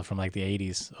material from like the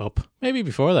 80s up, maybe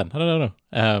before then, I don't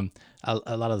know.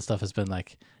 A lot of the stuff has been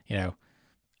like,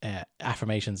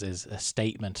 affirmations is a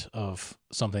statement of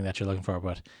something that you're looking for.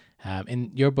 But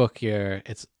in your book,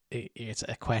 it's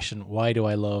a question: why do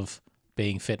I love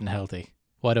being fit and healthy?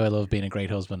 Why do I love being a great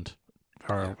husband,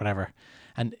 or whatever?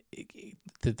 And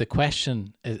the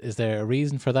question is there a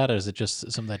reason for that, or is it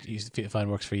just something that you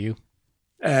find works for you?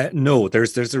 No,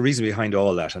 there's a reason behind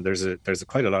all that, and there's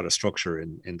quite a lot of structure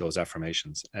in those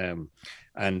affirmations.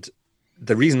 And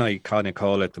the reason I kind of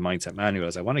call it the mindset manual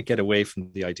is I want to get away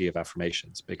from the idea of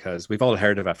affirmations, because we've all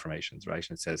heard of affirmations, right?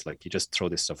 And it says like you just throw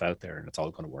this stuff out there and it's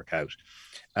all going to work out.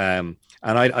 And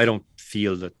I don't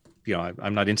feel that.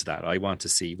 I'm not into that. I want to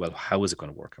see, well, how is it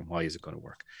going to work and why is it going to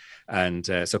work? And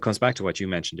so it comes back to what you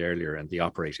mentioned earlier and the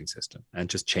operating system, and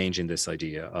just changing this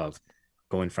idea of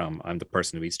going from I'm the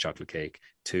person who eats chocolate cake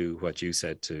to what you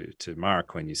said to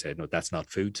Mark when you said, no, that's not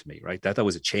food to me, right? That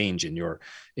was a change in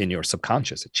your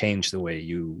subconscious. It changed the way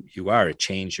you are. It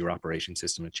changed your operating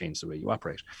system. It changed the way you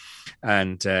operate.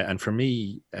 And for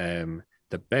me,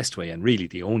 the best way, and really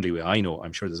the only way I know,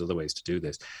 I'm sure there's other ways to do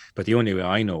this, but the only way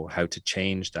I know how to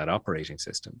change that operating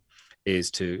system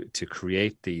is to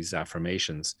create these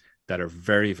affirmations that are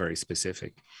very, very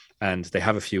specific. And they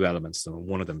have a few elements, and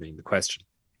one of them being the question.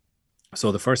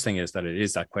 So the first thing is that it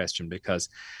is that question, because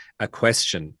a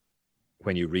question,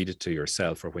 when you read it to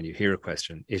yourself or when you hear a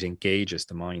question, it engages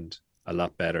the mind a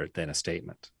lot better than a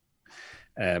statement.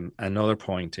 Another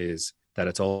point is that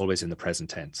it's always in the present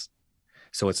tense.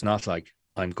 So it's not like,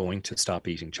 I'm going to stop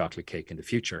eating chocolate cake in the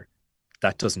future.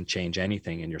 That doesn't change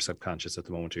anything in your subconscious at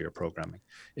the moment of your programming.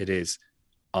 It is,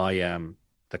 I am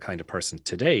the kind of person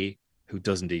today who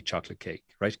doesn't eat chocolate cake,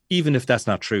 right? Even if that's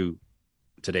not true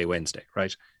today, Wednesday,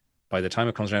 right? By the time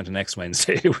it comes around to next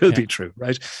Wednesday, it will be true,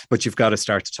 right? But you've got to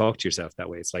start to talk to yourself that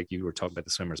way. It's like you were talking about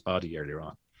the swimmer's body earlier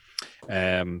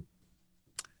on.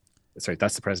 Sorry,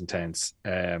 that's the present tense.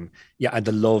 And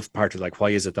the love part of like,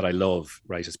 why is it that I love,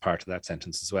 right, is part of that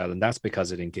sentence as well. And that's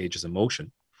because it engages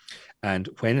emotion. And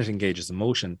when it engages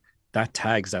emotion, that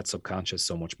tags that subconscious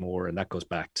so much more. And that goes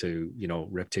back to,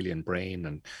 reptilian brain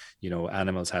and,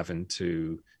 animals having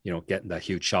to, getting that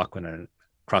huge shock when a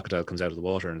crocodile comes out of the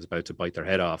water and is about to bite their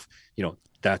head off, you know,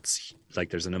 that's like,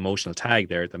 there's an emotional tag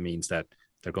there that means that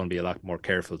they're going to be a lot more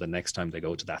careful the next time they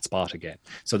go to that spot again.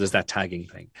 So there's that tagging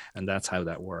thing, and that's how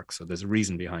that works. So there's a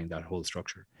reason behind that whole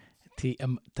structure.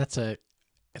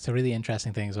 It's a really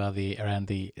interesting thing as well, around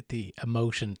the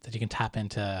emotion that you can tap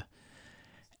into,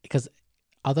 because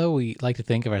although we like to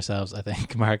think of ourselves, I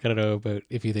think, Mark, I don't know about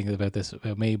if you think about this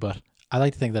about me, but I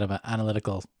like to think that I'm an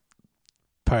analytical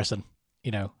person,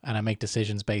 you know, and I make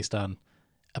decisions based on,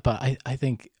 but I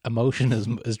think emotion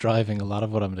is driving a lot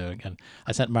of what I'm doing. And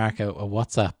I sent Mark a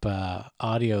WhatsApp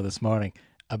audio this morning,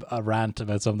 a rant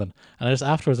about something, and I just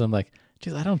afterwards I'm like,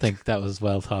 geez, I don't think that was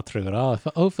well thought through at all. I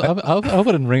hope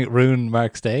it didn't ruin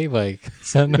Mark's day by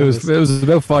sending it was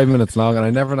about 5 minutes long, and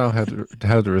I never know how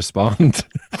to respond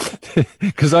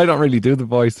because I don't really do the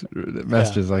voice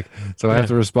messages. I have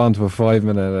to respond to a 5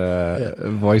 minute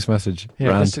voice message.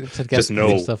 Rant. Just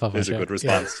know stuff off is a good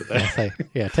response to that.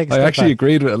 Take a I step actually back.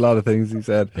 agreed with a lot of things he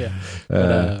said.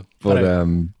 Yeah.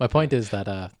 My point is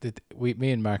that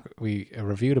me and Mark, we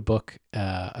reviewed a book,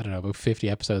 I don't know, about 50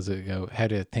 episodes ago, How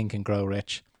to Think and Grow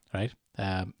Rich, right?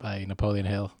 By Napoleon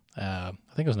Hill. I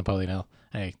think it was Napoleon Hill.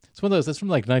 Anyway, it's one of those. It's from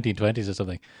like 1920s or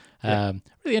something.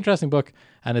 Really interesting book,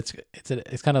 and it's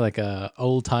kind of like a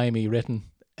old timey written.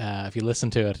 If you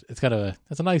listen to it, it's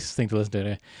a nice thing to listen to.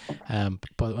 Anyway.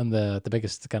 But one of the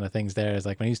biggest kind of things there is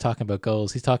like when he's talking about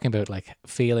goals, he's talking about like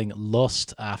feeling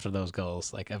lust after those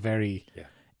goals, like a very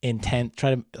intent.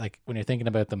 Try to, like, when you're thinking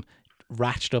about them,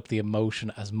 ratchet up the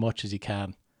emotion as much as you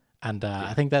can. And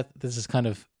I think that this is kind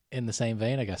of in the same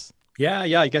vein, I guess. Yeah,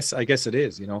 I guess it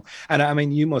is, you know. And I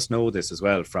mean, you must know this as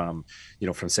well from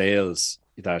sales,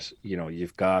 that, you know,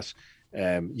 you've got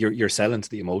you're selling to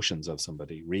the emotions of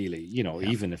somebody, really, you know.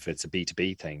 Even if it's a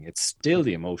B2B thing, it's still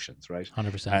the emotions, right?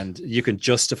 100%. And you can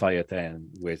justify it then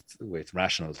with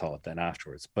rational thought then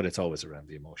afterwards, but it's always around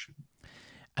the emotion.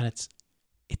 And it's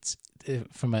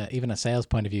from even a sales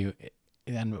point of view,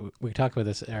 and we talked about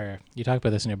this, or you talk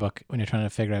about this in your book, when you're trying to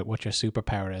figure out what your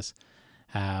superpower is.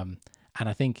 And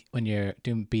I think when you're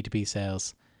doing B2B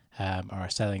sales, or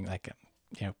selling, like,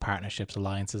 you know, partnerships,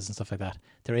 alliances and stuff like that,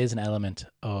 there is an element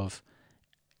of,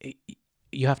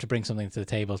 you have to bring something to the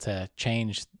table to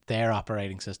change their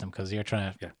operating system, because you're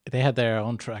trying to, they had their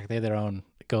own track, they had their own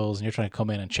goals, and you're trying to come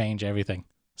in and change everything.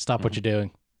 Stop what you're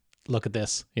doing. Look at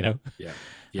this, you know?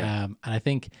 And I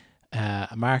think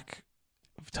Mark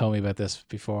told me about this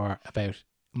before, about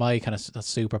my kind of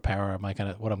superpower, my kind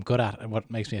of what I'm good at and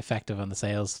what makes me effective on the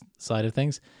sales side of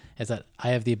things, is that I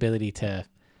have the ability to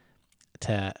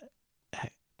kind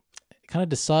of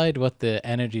decide what the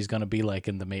energy is going to be like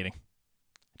in the meeting.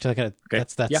 That's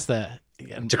the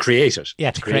to create it.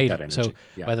 Yeah, to create that it. energy. So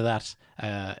whether that,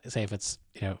 say if it's,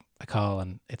 you know, a call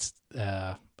and it's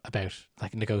about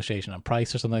like negotiation on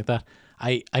price or something like that,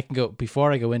 I can go,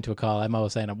 before I go into a call, I'm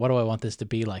always saying, what do I want this to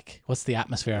be like? What's the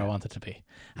atmosphere I want it to be?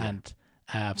 And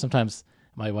sometimes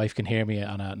my wife can hear me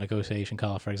on a negotiation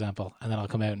call, for example, and then I'll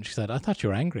come out and she said, I thought you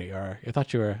were angry, or I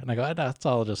thought you were, and I go, that's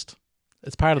all just,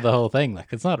 it's part of the whole thing. Like,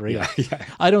 it's not real.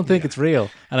 I don't think it's real.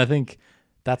 And I think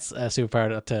that's a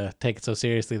superpower, to take it so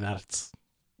seriously that it's,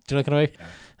 do you know what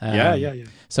I mean? Yeah.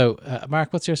 So,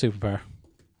 Mark, what's your superpower?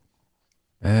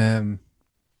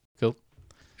 Cool.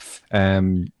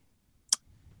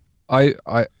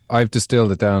 I've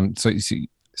distilled it down. So you see,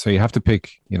 so you have to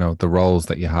pick, you know, the roles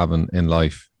that you have in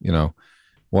life. You know,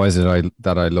 why is it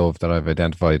that I love that I've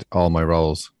identified all my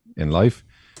roles in life,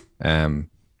 and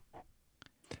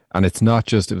it's not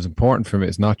just, it was important for me.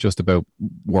 It's not just about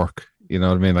work. You know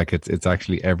what I mean? Like, it's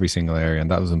actually every single area, and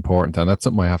that was important, and that's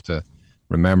something I have to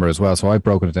remember as well. So I've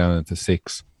broken it down into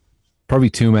 6. Probably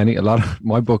too many. A lot of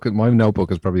my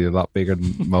notebook is probably a lot bigger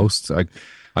than most. I'm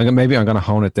going to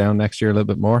hone it down next year a little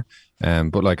bit more.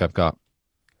 But like, I've got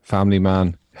family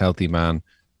man, healthy man,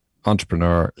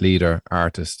 entrepreneur, leader,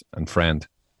 artist, and friend.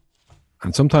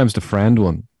 And sometimes the friend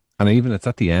one, and even it's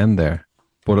at the end there.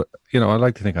 But, you know, I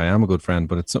like to think I am a good friend,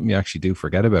 but it's something you actually do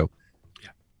forget about.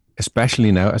 Yeah.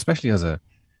 Especially now, especially as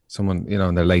someone, you know,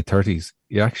 in their late 30s,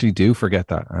 you actually do forget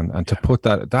that. And to put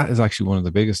that is actually one of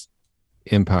the biggest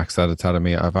impacts that it's had on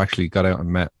me. I've actually got out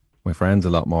and met my friends a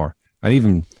lot more, and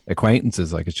even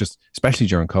acquaintances. Like, it's just, especially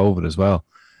during COVID as well.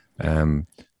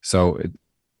 So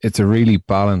it's a really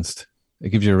balanced, it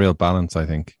gives you a real balance, I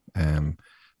think.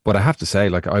 But I have to say,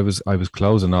 like, I was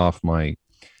closing off my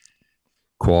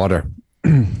quarter,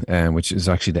 which is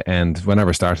actually the end. Whenever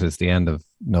it started, it's the end of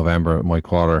November, my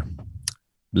quarter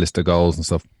list of goals and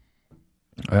stuff.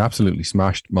 I absolutely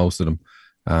smashed most of them,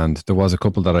 and there was a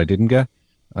couple that I didn't get,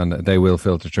 and they will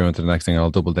filter through into the next thing.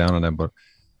 I'll double down on them, but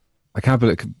I can't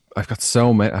believe I've got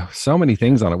so many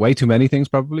things on it. Way too many things,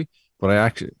 probably. But I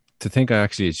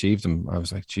actually achieved them, I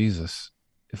was like, Jesus,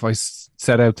 if I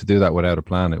set out to do that without a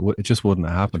plan, it just wouldn't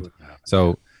have happened.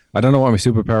 So I don't know what my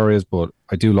superpower is, but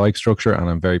I do like structure and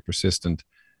I'm very persistent.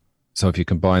 So if you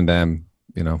combine them,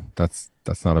 you know, that's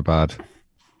not a bad.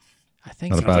 I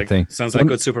think not a bad thing. Sounds like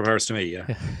good superpowers to me. Yeah.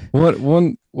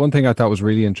 One thing I thought was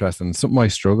really interesting, something I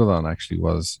struggled on actually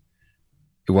was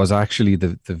actually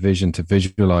the vision to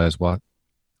visualize what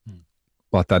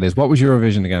that is. What was your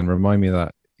vision again? Remind me of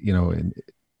that. You know,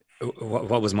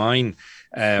 what was mine?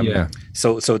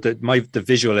 So the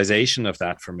visualization of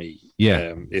that for me,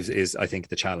 is I think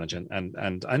the challenge,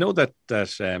 and I know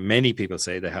that many people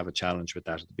say they have a challenge with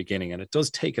that at the beginning, and it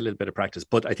does take a little bit of practice.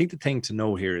 But I think the thing to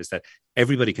know here is that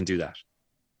everybody can do that.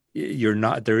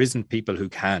 There isn't people who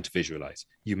can't visualize.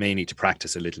 You may need to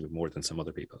practice a little bit more than some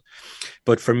other people.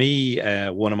 But for me,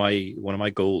 one of my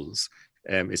goals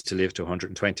is to live to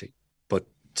 120, but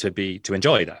to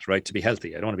enjoy that, right? To be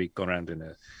healthy. I don't want to be going around in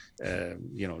a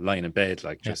lying in bed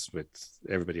just with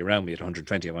everybody around me at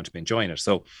 120. I want to be enjoying it.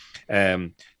 So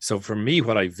for me,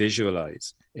 what I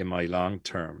visualize in my long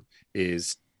term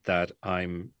is that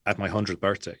I'm at my 100th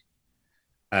birthday.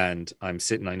 And I'm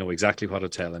sitting, I know exactly what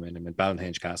hotel I'm in. I'm in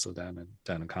Ballinhenge Castle down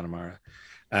in Connemara.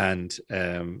 And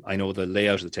I know the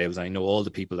layout of the tables. I know all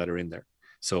the people that are in there.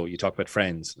 So you talk about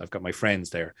friends. I've got my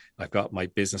friends there. I've got my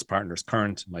business partners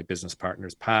current, my business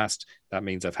partners past. That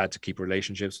means I've had to keep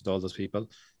relationships with all those people.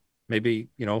 Maybe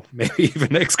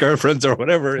even ex-girlfriends or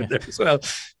whatever in there as well.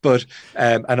 But,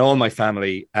 and all my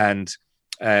family. And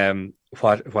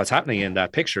what's happening in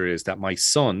that picture is that my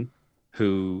son,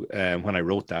 who when I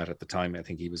wrote that at the time, I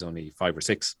think he was only 5 or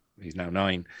 6. He's now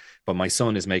 9. But my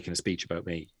son is making a speech about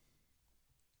me.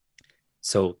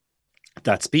 So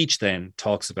that speech then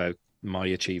talks about my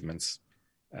achievements,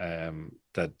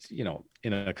 that, you know,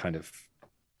 in a kind of,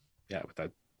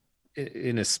 without,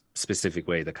 in a specific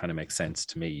way that kind of makes sense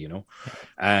to me, you know.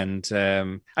 And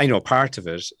I know part of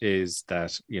it is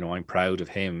that, you know, I'm proud of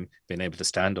him being able to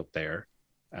stand up there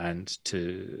and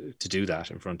to do that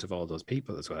in front of all those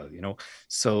people as well, you know.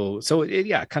 So it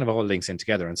kind of all links in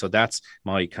together. And so that's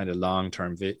my kind of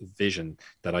long-term vision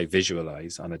that I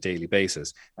visualize on a daily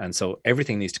basis. And so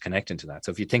everything needs to connect into that.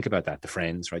 So if you think about that, the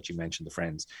friends, right? You mentioned the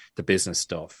friends, the business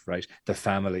stuff, right? The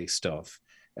family stuff,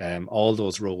 all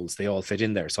those roles, they all fit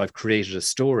in there. So I've created a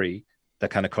story that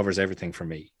kind of covers everything for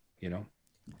me, you know.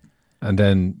 And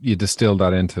then you distill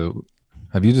that into,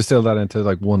 have you distilled that into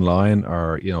like one line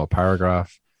or, you know, a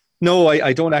paragraph? No,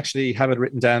 I don't actually have it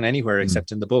written down anywhere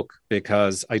except in the book,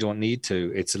 because I don't need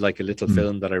to. It's like a little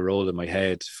film that I roll in my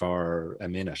head for a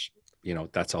minute. You know,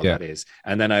 that's all that is.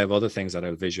 And then I have other things that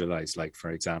I'll visualize, like,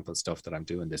 for example, stuff that I'm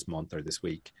doing this month or this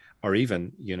week, or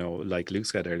even, you know, like Luke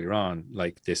said earlier on,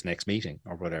 like this next meeting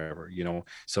or whatever, you know.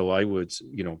 So I would,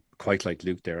 you know, quite like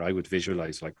Luke there, I would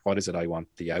visualize, like, what is it I want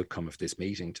the outcome of this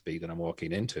meeting to be that I'm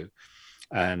walking into?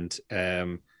 And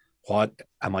what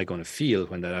am I going to feel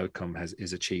when that outcome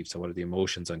is achieved? So what are the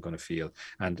emotions I'm going to feel?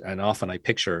 And often I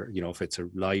picture, you know, if it's a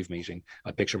live meeting,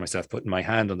 I picture myself putting my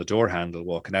hand on the door handle,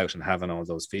 walking out and having all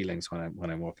those feelings when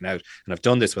I'm walking out. And I've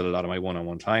done this with a lot of my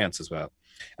one-on-one clients as well.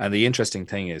 And the interesting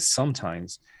thing is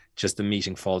sometimes just the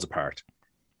meeting falls apart.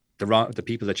 The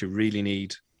people that you really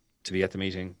need to be at the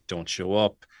meeting don't show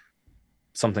up.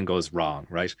 Something goes wrong,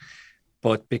 right?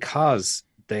 But because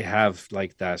they have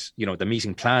like that, you know, the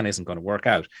meeting plan isn't going to work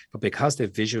out, but because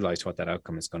they've visualized what that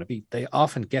outcome is going to be, they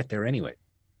often get there anyway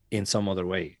in some other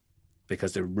way,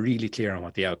 because they're really clear on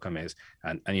what the outcome is.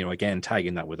 And you know, again,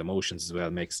 tagging that with emotions as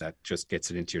well makes that, just gets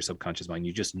it into your subconscious mind.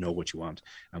 You just know what you want,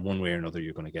 and one way or another,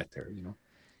 you're going to get there, you know.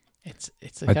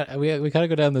 We kind of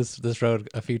go down this road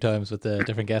a few times with the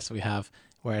different guests that we have,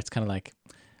 where it's kind of like,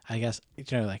 I guess, you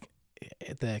know, like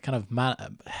the kind of I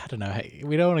don't know,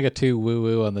 we don't want to get too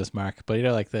woo on this, Mark, but you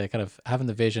know, like the kind of having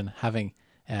the vision, having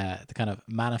the kind of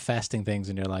manifesting things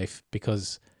in your life,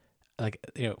 because like,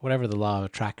 you know, whatever the law of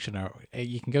attraction, or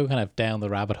you can go kind of down the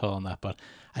rabbit hole on that, but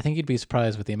I think you'd be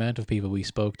surprised with the amount of people we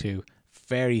spoke to,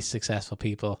 very successful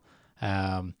people.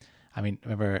 I mean,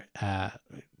 remember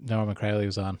Norman Crowley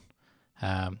was on,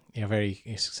 you know, very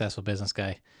successful business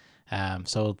guy,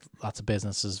 sold lots of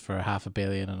businesses for $500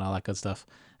 million and all that good stuff.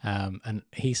 And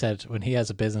he said when he has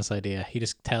a business idea, he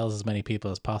just tells as many people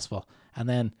as possible, and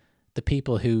then the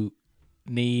people who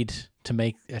need to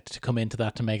make to come into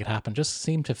that to make it happen just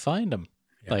seem to find him.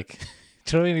 Like,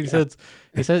 do you know what I mean?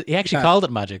 He said he actually called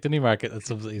it magic, didn't he, Mark?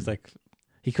 He's like,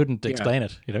 he couldn't explain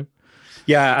it, you know.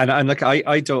 Yeah, and like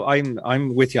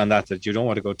I'm with you on that you don't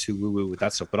want to go too woo-woo with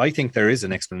that stuff, but I think there is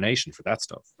an explanation for that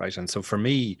stuff, right? And so for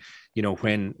me, you know,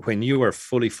 when you are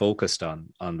fully focused on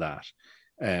that,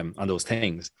 on those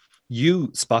things,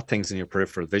 you spot things in your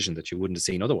peripheral vision that you wouldn't have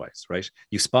seen otherwise, right?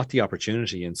 You spot the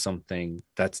opportunity in something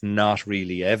that's not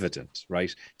really evident,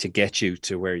 right? To get you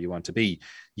to where you want to be.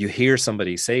 You hear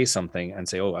somebody say something and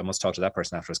say, oh, I must talk to that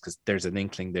person afterwards because there's an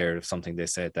inkling there of something they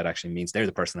said that actually means they're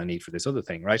the person I need for this other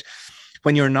thing, right?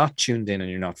 When you're not tuned in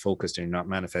and you're not focused and you're not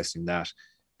manifesting that,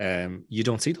 you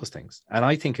don't see those things. And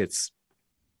I think it's,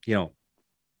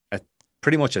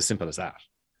 pretty much as simple as that.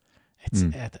 It's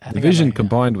the vision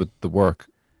combined with the work.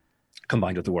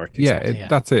 Combined with the work. Exactly.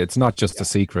 That's it. It's not just a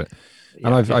secret.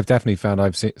 And I've definitely found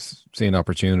I've seen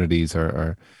opportunities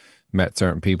or met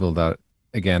certain people that,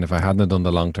 again, if I hadn't done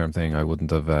the long-term thing, I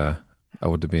wouldn't have, they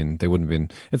wouldn't have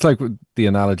been, it's like the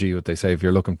analogy what they say, if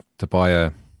you're looking to buy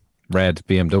a red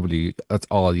BMW, that's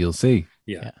all you'll see.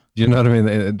 Yeah. Do you know what I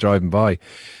mean? Driving by.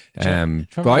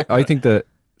 But I think that,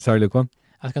 sorry, Luke, one.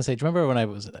 I was going to say, do you remember when I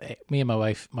was, me and my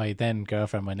wife, my then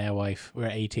girlfriend, my now wife, we were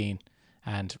 18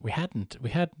 and we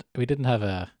didn't have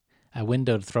a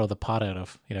window to throw the pot out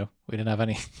of, we didn't have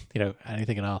any,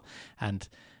 anything at all. And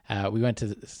we went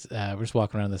to, we're just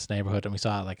walking around this neighborhood and we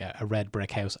saw like a red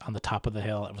brick house on the top of the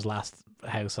hill. It was the last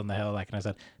house on the hill. And I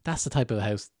said, that's the type of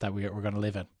house that we're going to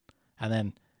live in. And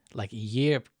then like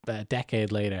a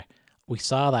decade later, we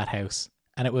saw that house.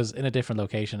 And it was in a different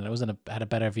location and it was had a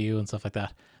better view and stuff like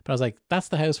that. But I was like, that's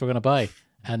the house we're going to buy.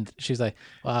 And she's like,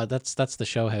 wow, that's the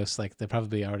show house. Like they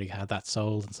probably already had that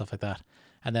sold and stuff like that.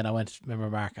 And then I went, remember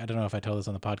Mark, I don't know if I told this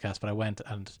on the podcast, but I went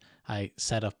and I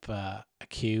set up a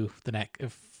queue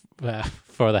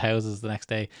for the houses the next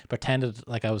day, pretended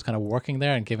like I was kind of working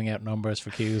there and giving out numbers for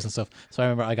queues and stuff. So I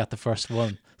remember I got the first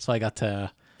one. So I got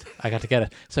to get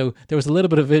it. So there was a little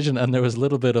bit of vision and there was a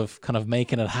little bit of kind of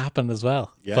making it happen as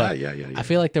well. Yeah. I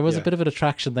feel like there was a bit of an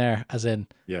attraction there, as in,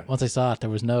 once I saw it, there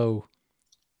was no,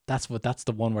 that's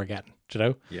the one we're getting,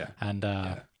 Yeah. And,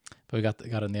 but we got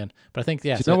it in the end. But I think,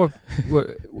 you know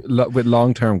what, with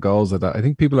long-term goals like that, I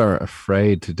think people are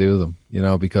afraid to do them,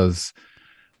 because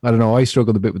I don't know, I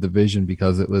struggled a bit with the vision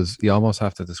because it was, you almost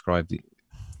have to describe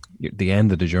the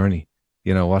end of the journey,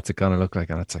 what's it going to look like?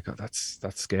 And it's like, oh, that's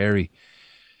scary.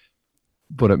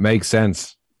 But it makes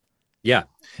sense. Yeah,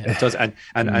 it does. And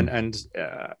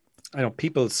I know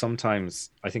people sometimes,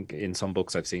 I think in some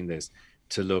books I've seen this,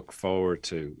 to look forward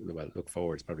to, look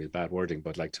forward is probably a bad wording,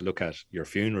 but like to look at your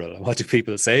funeral and what do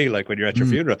people say like when you're at your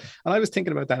funeral? And I was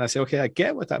thinking about that and I say, okay, I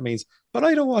get what that means, but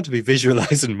I don't want to be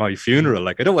visualizing my funeral.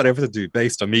 Like I don't want everything to be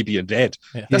based on me being dead.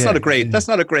 Yeah. That's not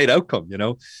a great outcome,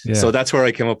 Yeah. So that's where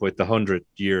I came up with the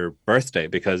 100-year birthday,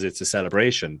 because it's a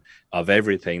celebration of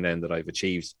everything then that I've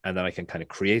achieved. And then I can kind of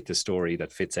create the story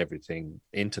that fits everything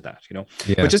into that,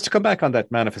 Yeah. But just to come back on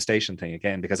that manifestation thing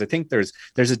again, because I think there's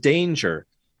a danger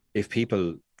if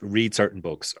people read certain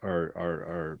books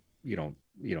or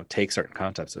take certain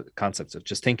concepts of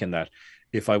just thinking that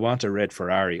if I want a red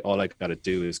Ferrari, all I got to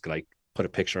do is like put a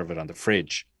picture of it on the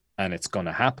fridge and it's going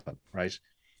to happen, right?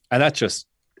 And that just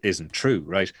isn't true,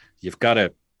 right? You've got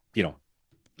to,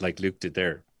 like Luke did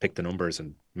there, pick the numbers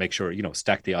and make sure,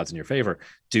 stack the odds in your favor,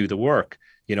 do the work,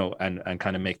 and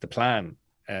kind of make the plan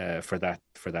for that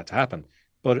to happen.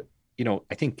 But,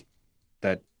 I think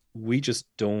that we just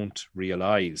don't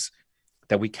realize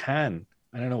that we can,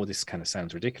 I don't know, this kind of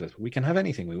sounds ridiculous, but we can have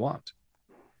anything we want.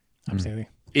 Absolutely.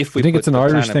 If we think it's an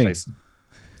Irish thing.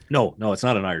 No, it's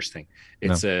not an Irish thing.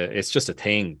 It's just a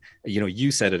thing.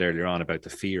 You said it earlier on about the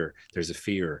fear. There's a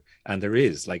fear, and there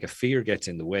is like a fear gets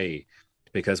in the way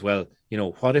because, well,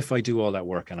 what if I do all that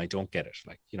work and I don't get it?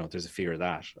 Like, there's a fear of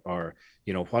that. Or,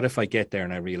 what if I get there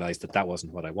and I realize that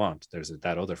wasn't what I want? There's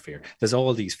that other fear. There's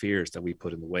all these fears that we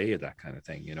put in the way of that kind of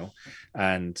thing,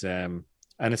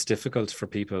 and it's difficult for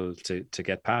people to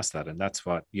get past that. And that's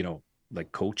what,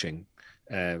 like coaching,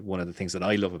 one of the things that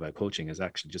I love about coaching is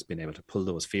actually just being able to pull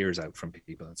those fears out from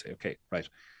people and say, okay, right,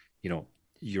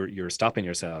 you're stopping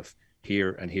yourself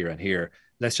here and here and here.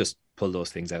 Let's just pull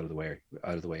those things out of the way.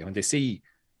 When they see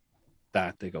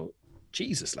that, they go,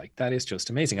 Jesus, like that is just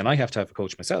amazing. And I have to have a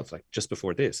coach myself. Like just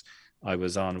before this, I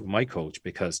was on with my coach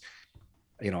because,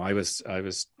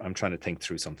 I'm trying to think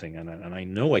through something and I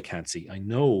know I can't see. I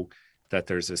know that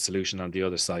there's a solution on the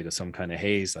other side of some kind of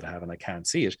haze that I have and I can't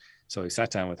see it. So I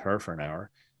sat down with her for an hour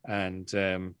and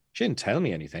she didn't tell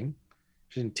me anything.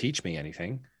 She didn't teach me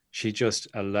anything. She just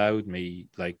allowed me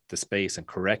like the space and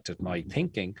corrected my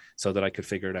thinking so that I could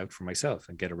figure it out for myself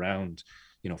and get around,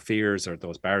 fears or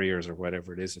those barriers or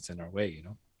whatever it is that's in our way,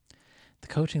 The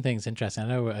coaching thing is interesting. I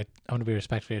know I want to be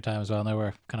respectful of your time as well. I know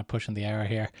we're kind of pushing the hour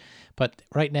here, but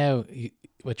right now,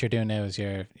 what you're doing now is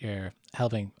you're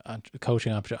helping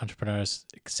coaching entrepreneurs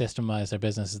systemize their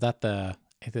business. Is that the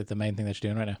main thing that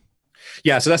you're doing right now?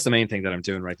 Yeah, so that's the main thing that I'm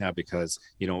doing right now, because,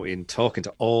 in talking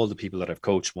to all the people that I've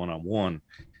coached one-on-one,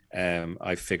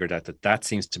 I figured out that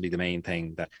seems to be the main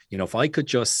thing, that, if I could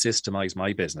just systemize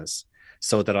my business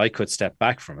so that I could step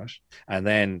back from it, and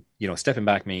then, stepping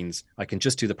back means I can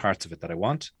just do the parts of it that I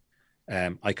want.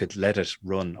 I could let it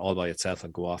run all by itself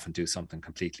and go off and do something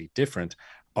completely different,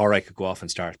 or I could go off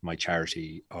and start my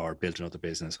charity or build another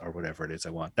business or whatever it is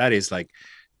I want. That is like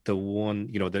the one,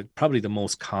 probably the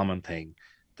most common thing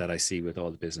that I see with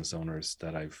all the business owners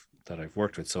that I've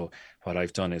worked with. So what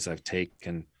I've done is I've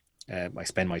taken, I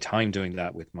spend my time doing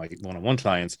that with my one-on-one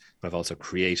clients, but I've also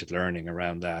created learning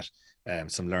around that,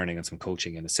 some learning and some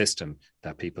coaching in a system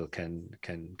that people can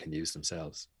use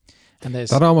themselves. And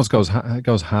that almost goes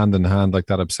hand in hand, like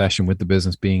that obsession with the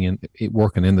business,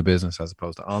 working in the business as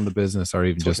opposed to on the business, or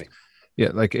even just,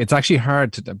 like it's actually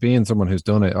hard to, being someone who's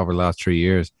done it over the last 3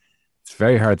 years, it's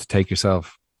very hard to take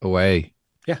yourself away.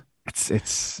 Yeah.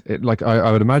 It's like,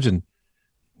 I would imagine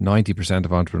 90%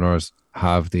 of entrepreneurs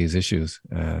have these issues,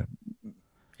 that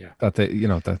they,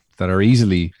 that are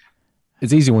easily,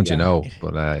 it's easy once you know,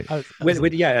 but I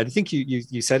think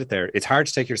you said it there. It's hard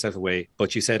to take yourself away,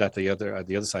 but you said at the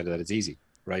other side of that, it's easy,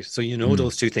 right? So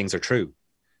those two things are true.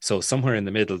 So somewhere in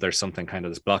the middle, there's something kind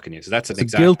of that's blocking you. So that's an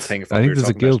exact guilt thing. I think there's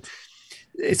a guilt.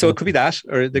 So it could be that,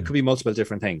 or there could be multiple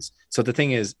different things. So the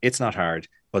thing is, it's not hard,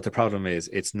 but the problem is,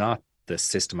 it's not the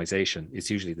systemization.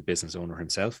 It's usually the business owner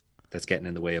himself that's getting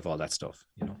in the way of all that stuff.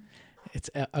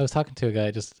 I was talking to a guy,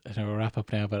 I know we'll wrap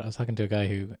up now, but I was talking to a guy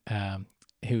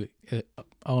who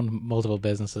owned multiple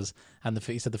businesses, and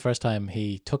he said the first time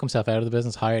he took himself out of the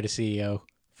business, hired a CEO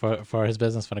for his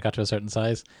business when it got to a certain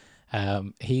size.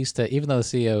 He used to, even though the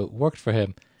CEO worked for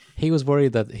him, he was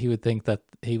worried that he would think that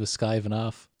he was skiving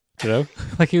off,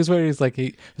 like he was worried. He's like,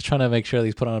 he was trying to make sure that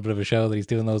he's putting on a bit of a show, that he's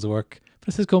doing loads of work, but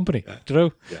it's his company,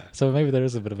 So maybe there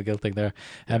is a bit of a guilt thing there.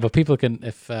 But people can,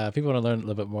 if people want to learn a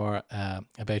little bit more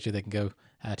about you, they can go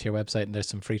to your website, and there's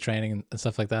some free training and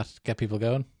stuff like that. Get people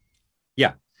going.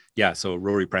 Yeah. So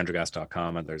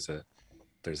roryprendergast.com, and there's a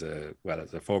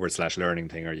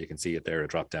 /learning thing, or you can see it there, a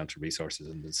drop down to resources,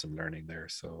 and there's some learning there.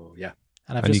 So yeah.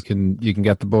 And you can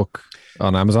get the book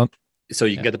on Amazon. So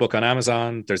you can get the book on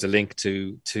Amazon. There's a link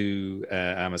to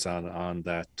Amazon on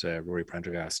that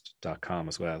roryprendergast.com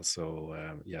as well. So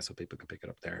so people can pick it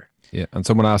up there. Yeah. And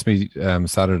someone asked me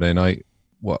Saturday night,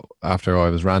 after I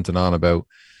was ranting on about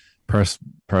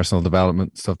personal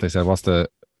development stuff, they said, what's the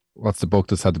book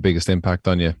that's had the biggest impact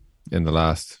on you in the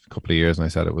last couple of years? And I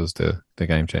said it was the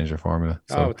Game Changer Formula.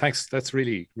 So, thanks. That's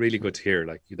really, really good to hear.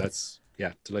 Like,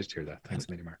 delighted to hear that. Thanks,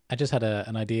 Mark. I just had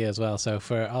an idea as well. So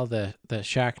for all the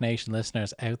Shark Nation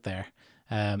listeners out there,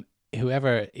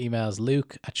 whoever emails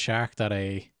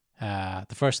luke@shark.ie,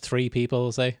 the first 3 people,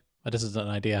 we'll say, this is an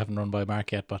idea I haven't run by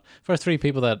Mark yet, but first 3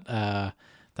 people that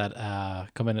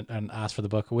come in and ask for the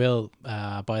book, will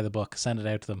buy the book, send it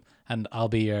out to them, and I'll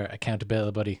be your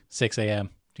accountability buddy. 6 a.m.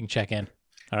 You can check in.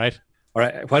 All right. Why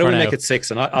don't we make it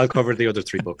 6, and I'll cover the other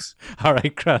 3 books. All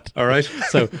right, Grant. All right.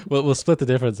 So we'll split the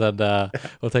difference, and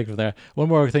we'll take it from there. One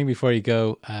more thing before you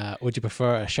go. Would you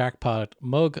prefer a SharkPod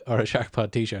mug or a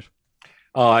SharkPod t-shirt?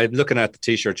 Oh, I'm looking at the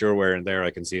t-shirt you're wearing there.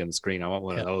 I can see on the screen. I want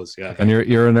one of those. Yeah. And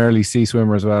you're an early sea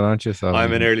swimmer as well, aren't you? So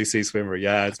I'm an early sea swimmer.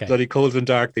 Yeah. It's bloody cold and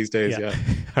dark these days. Yeah.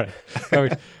 All right.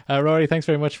 Perfect. Rory, thanks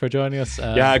very much for joining us.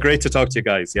 Great to talk to you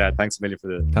guys. Yeah. Thanks a million for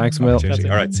the Thanks, Mil.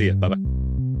 All right. See you. Bye-bye.